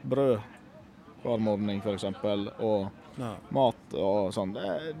brød hver morgen, for eksempel, og mat og sånn.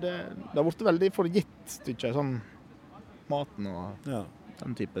 Det har blitt veldig forgitt, ikke sånn maten og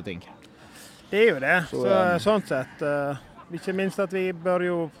den type ting. Det jo det. Sånn sett. Ikke minst at vi bør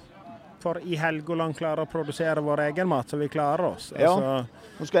jo for i Helgoland klare å produsere vår egen mat, så vi klarer oss. Ja,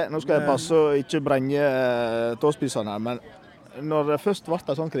 nå skal jeg passe å ikke brenne tåspisene her, men når det først ble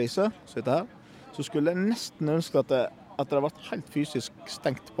en sånn krise, så skulle jeg nesten ønske at det ble helt fysisk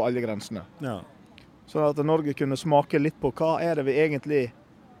stengt på alle grensene. Ja. Sånn at Norge kunne smake litt på hva det vi egentlig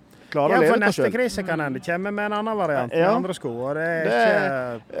klarer å leve til selv. Ja, for neste krise kan det komme med en annen variant, med andre sko, og det ikke...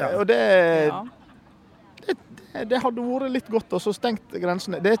 Og det hadde vært litt godt å stengt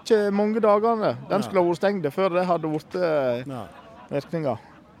grensene. Det ikke mange dagene den skulle ha vært stengt før det hadde vært virkninger.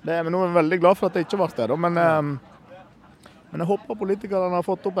 Men nå er jeg veldig glad for at det ikke ble det. Men jeg håper politikerne har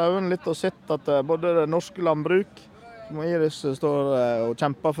fått opp øynene litt og sett at både det norske landbruk, som Iris står og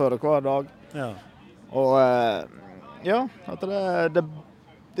kjemper for hver dag, og at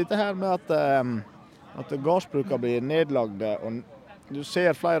dette her med at gårdsbrukene blir nedlagde, og du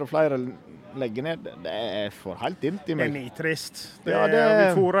ser flere og flere legge ned, det for helt inn til meg. Det nitrist. Vi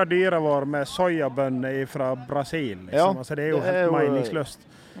fôrer dyra våre med soyabønner fra Brasil. Liksom. Altså, det jo helt meningsløst.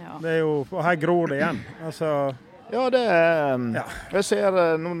 Det jo, og her gror det igjen. Altså, ja, det jeg ser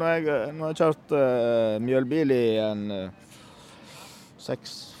nå når jeg har kjørt mjølbil i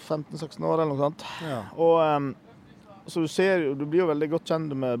 15-16 år eller noe sånt. Og så du blir jo veldig godt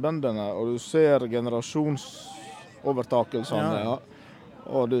kjent med bøndene, og du ser generasjonsovertakelsene,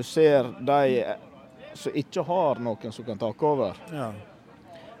 og du ser de som ikke har noen som kan take over. Ja.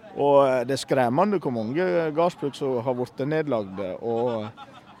 Og det skremmende hvor mange gårdsbruk som har blitt nedlagde, og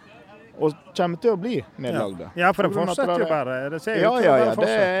kommer til å bli nedlagde. Ja, for det fortsetter jo bare. Det ser ut til å bare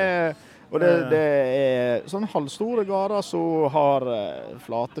fortsette. Og det sånne halvstore gårder som har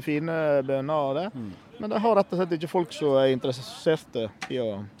flate, fine bønner og det. Men det har rett og slett ikke folk som interesserte i å...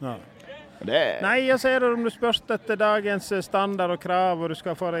 Ja. Nei, jeg ser det om du spørst etter dagens standard og krav, og du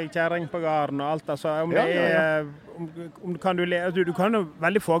skal få deg kjæring på gården og alt. Altså, du kan jo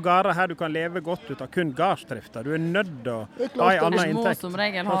veldig få gårder her du kan leve godt ut av kun gårdsdrifter. Du nødt til å ha en annen inntekt. Som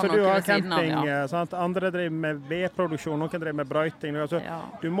regel har noe ved siden av, sant? Andre driver med vedproduksjon, noen driver med brøyting. Altså,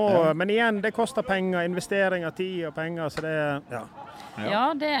 men igjen, det koster penger, investering av tid og penger, så det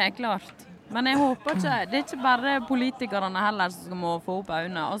Ja, det klart. Men jeg håper ikke, det ikke bare politikerne heller som må få opp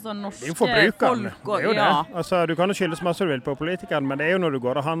øynene, altså norske folk. Det jo det. Altså, du kan jo skyldes masse du vil på politikerne, men det jo når du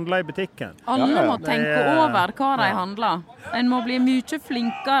går og handler i butikken. Alle må tenke over hva de handler. En må bli mye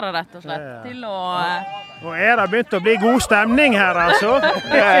flinkere, rett og slett, til å... Nå det begynt å bli god stemning her, altså.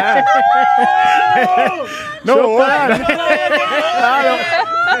 Nå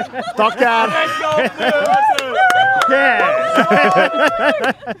Takker!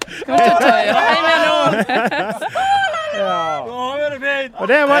 Skal vi ikke tøyre hjemme nå? Og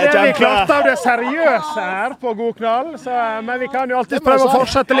det var det vi klarte av det seriøse her på God knall, men vi kan jo alltid prøve å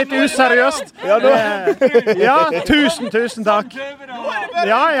fortsette litt useriøst. Ja, tusen takk.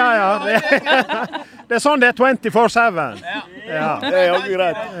 Ja. Det sånn det 24/7. Ja. Det jo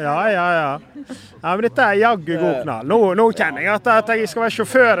greit. Ja, men dette jaggu God knall. Nå kjenner jeg at jeg skal være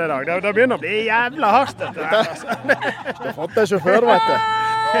sjåfør i dag. Det begynner å bli jævla hardt dette her. Du har fått en sjåfør, vet du.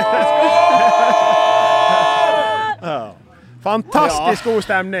 Fantastisk god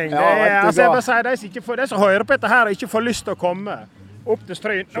stemning. Altså jeg bare sier, de som hører på dette her og ikke får lyst til å komme opp til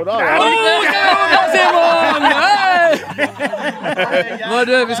Stryn. Simon! Hva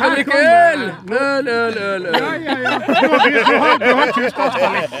du, vi skal drikke øl! Øl. Ja. Du har kjøstått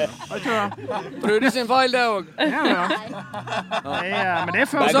litt. Prøvde sin feil det også. Ja. Men det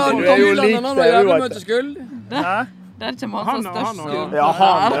føler jeg. Du jo lik det, du vet. Det ikke masse størst. Ja,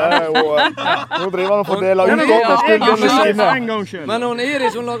 han jo... Nå driver han og fordeler utover skyld. Men hun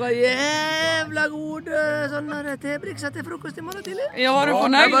Iris, hun lager jævla gode sånne tebrikser til frokost i morgen tidlig. Ja, var du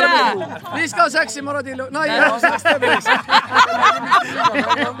fornøyd der? Vi skal ha 6 i morgen tidlig. Nei, 6 tebrikser.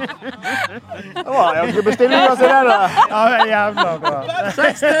 Det var jo ikke bestillinger til det da. Ja, det jævla bra.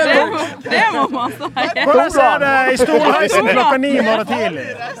 6 tebrikser. Det må man si. Hvordan ser det i Storheisen klokka 9 i morgen tidlig?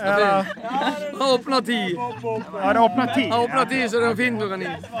 Han åpner 10. Ja, det åpner 10. Han åpner 10, så det fint klokka 9.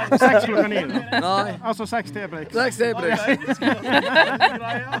 6 klokka 9. Nei. Altså 6 tebriks. 6 tebriks.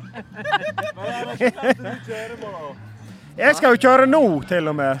 Jeg skal jo kjøre nå, til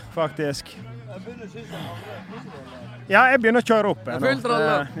og med, faktisk. Ja, jeg begynner å kjøre opp. Fullt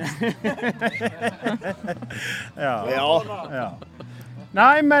ralle. Ja.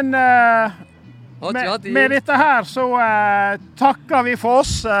 Nei, men med dette her så takker vi for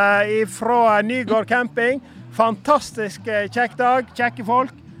oss fra Nygård camping. Fantastisk kjekk dag, kjekke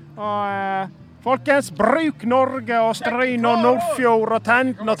folk. Og folkens, bruk Norge og Stryn og Nordfjord og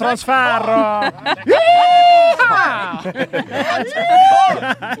Tenden og Transfer og...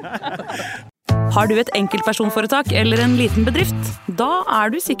 Har du et enkeltpersonforetak eller en liten bedrift? Da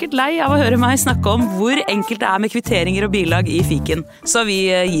du sikkert lei av å høre meg snakke om hvor enkelt det med kvitteringer og bilag i fiken. Så vi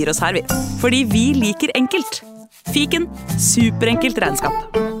gir oss her, vi. Fordi vi liker enkelt. Fiken, superenkelt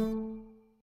regnskap.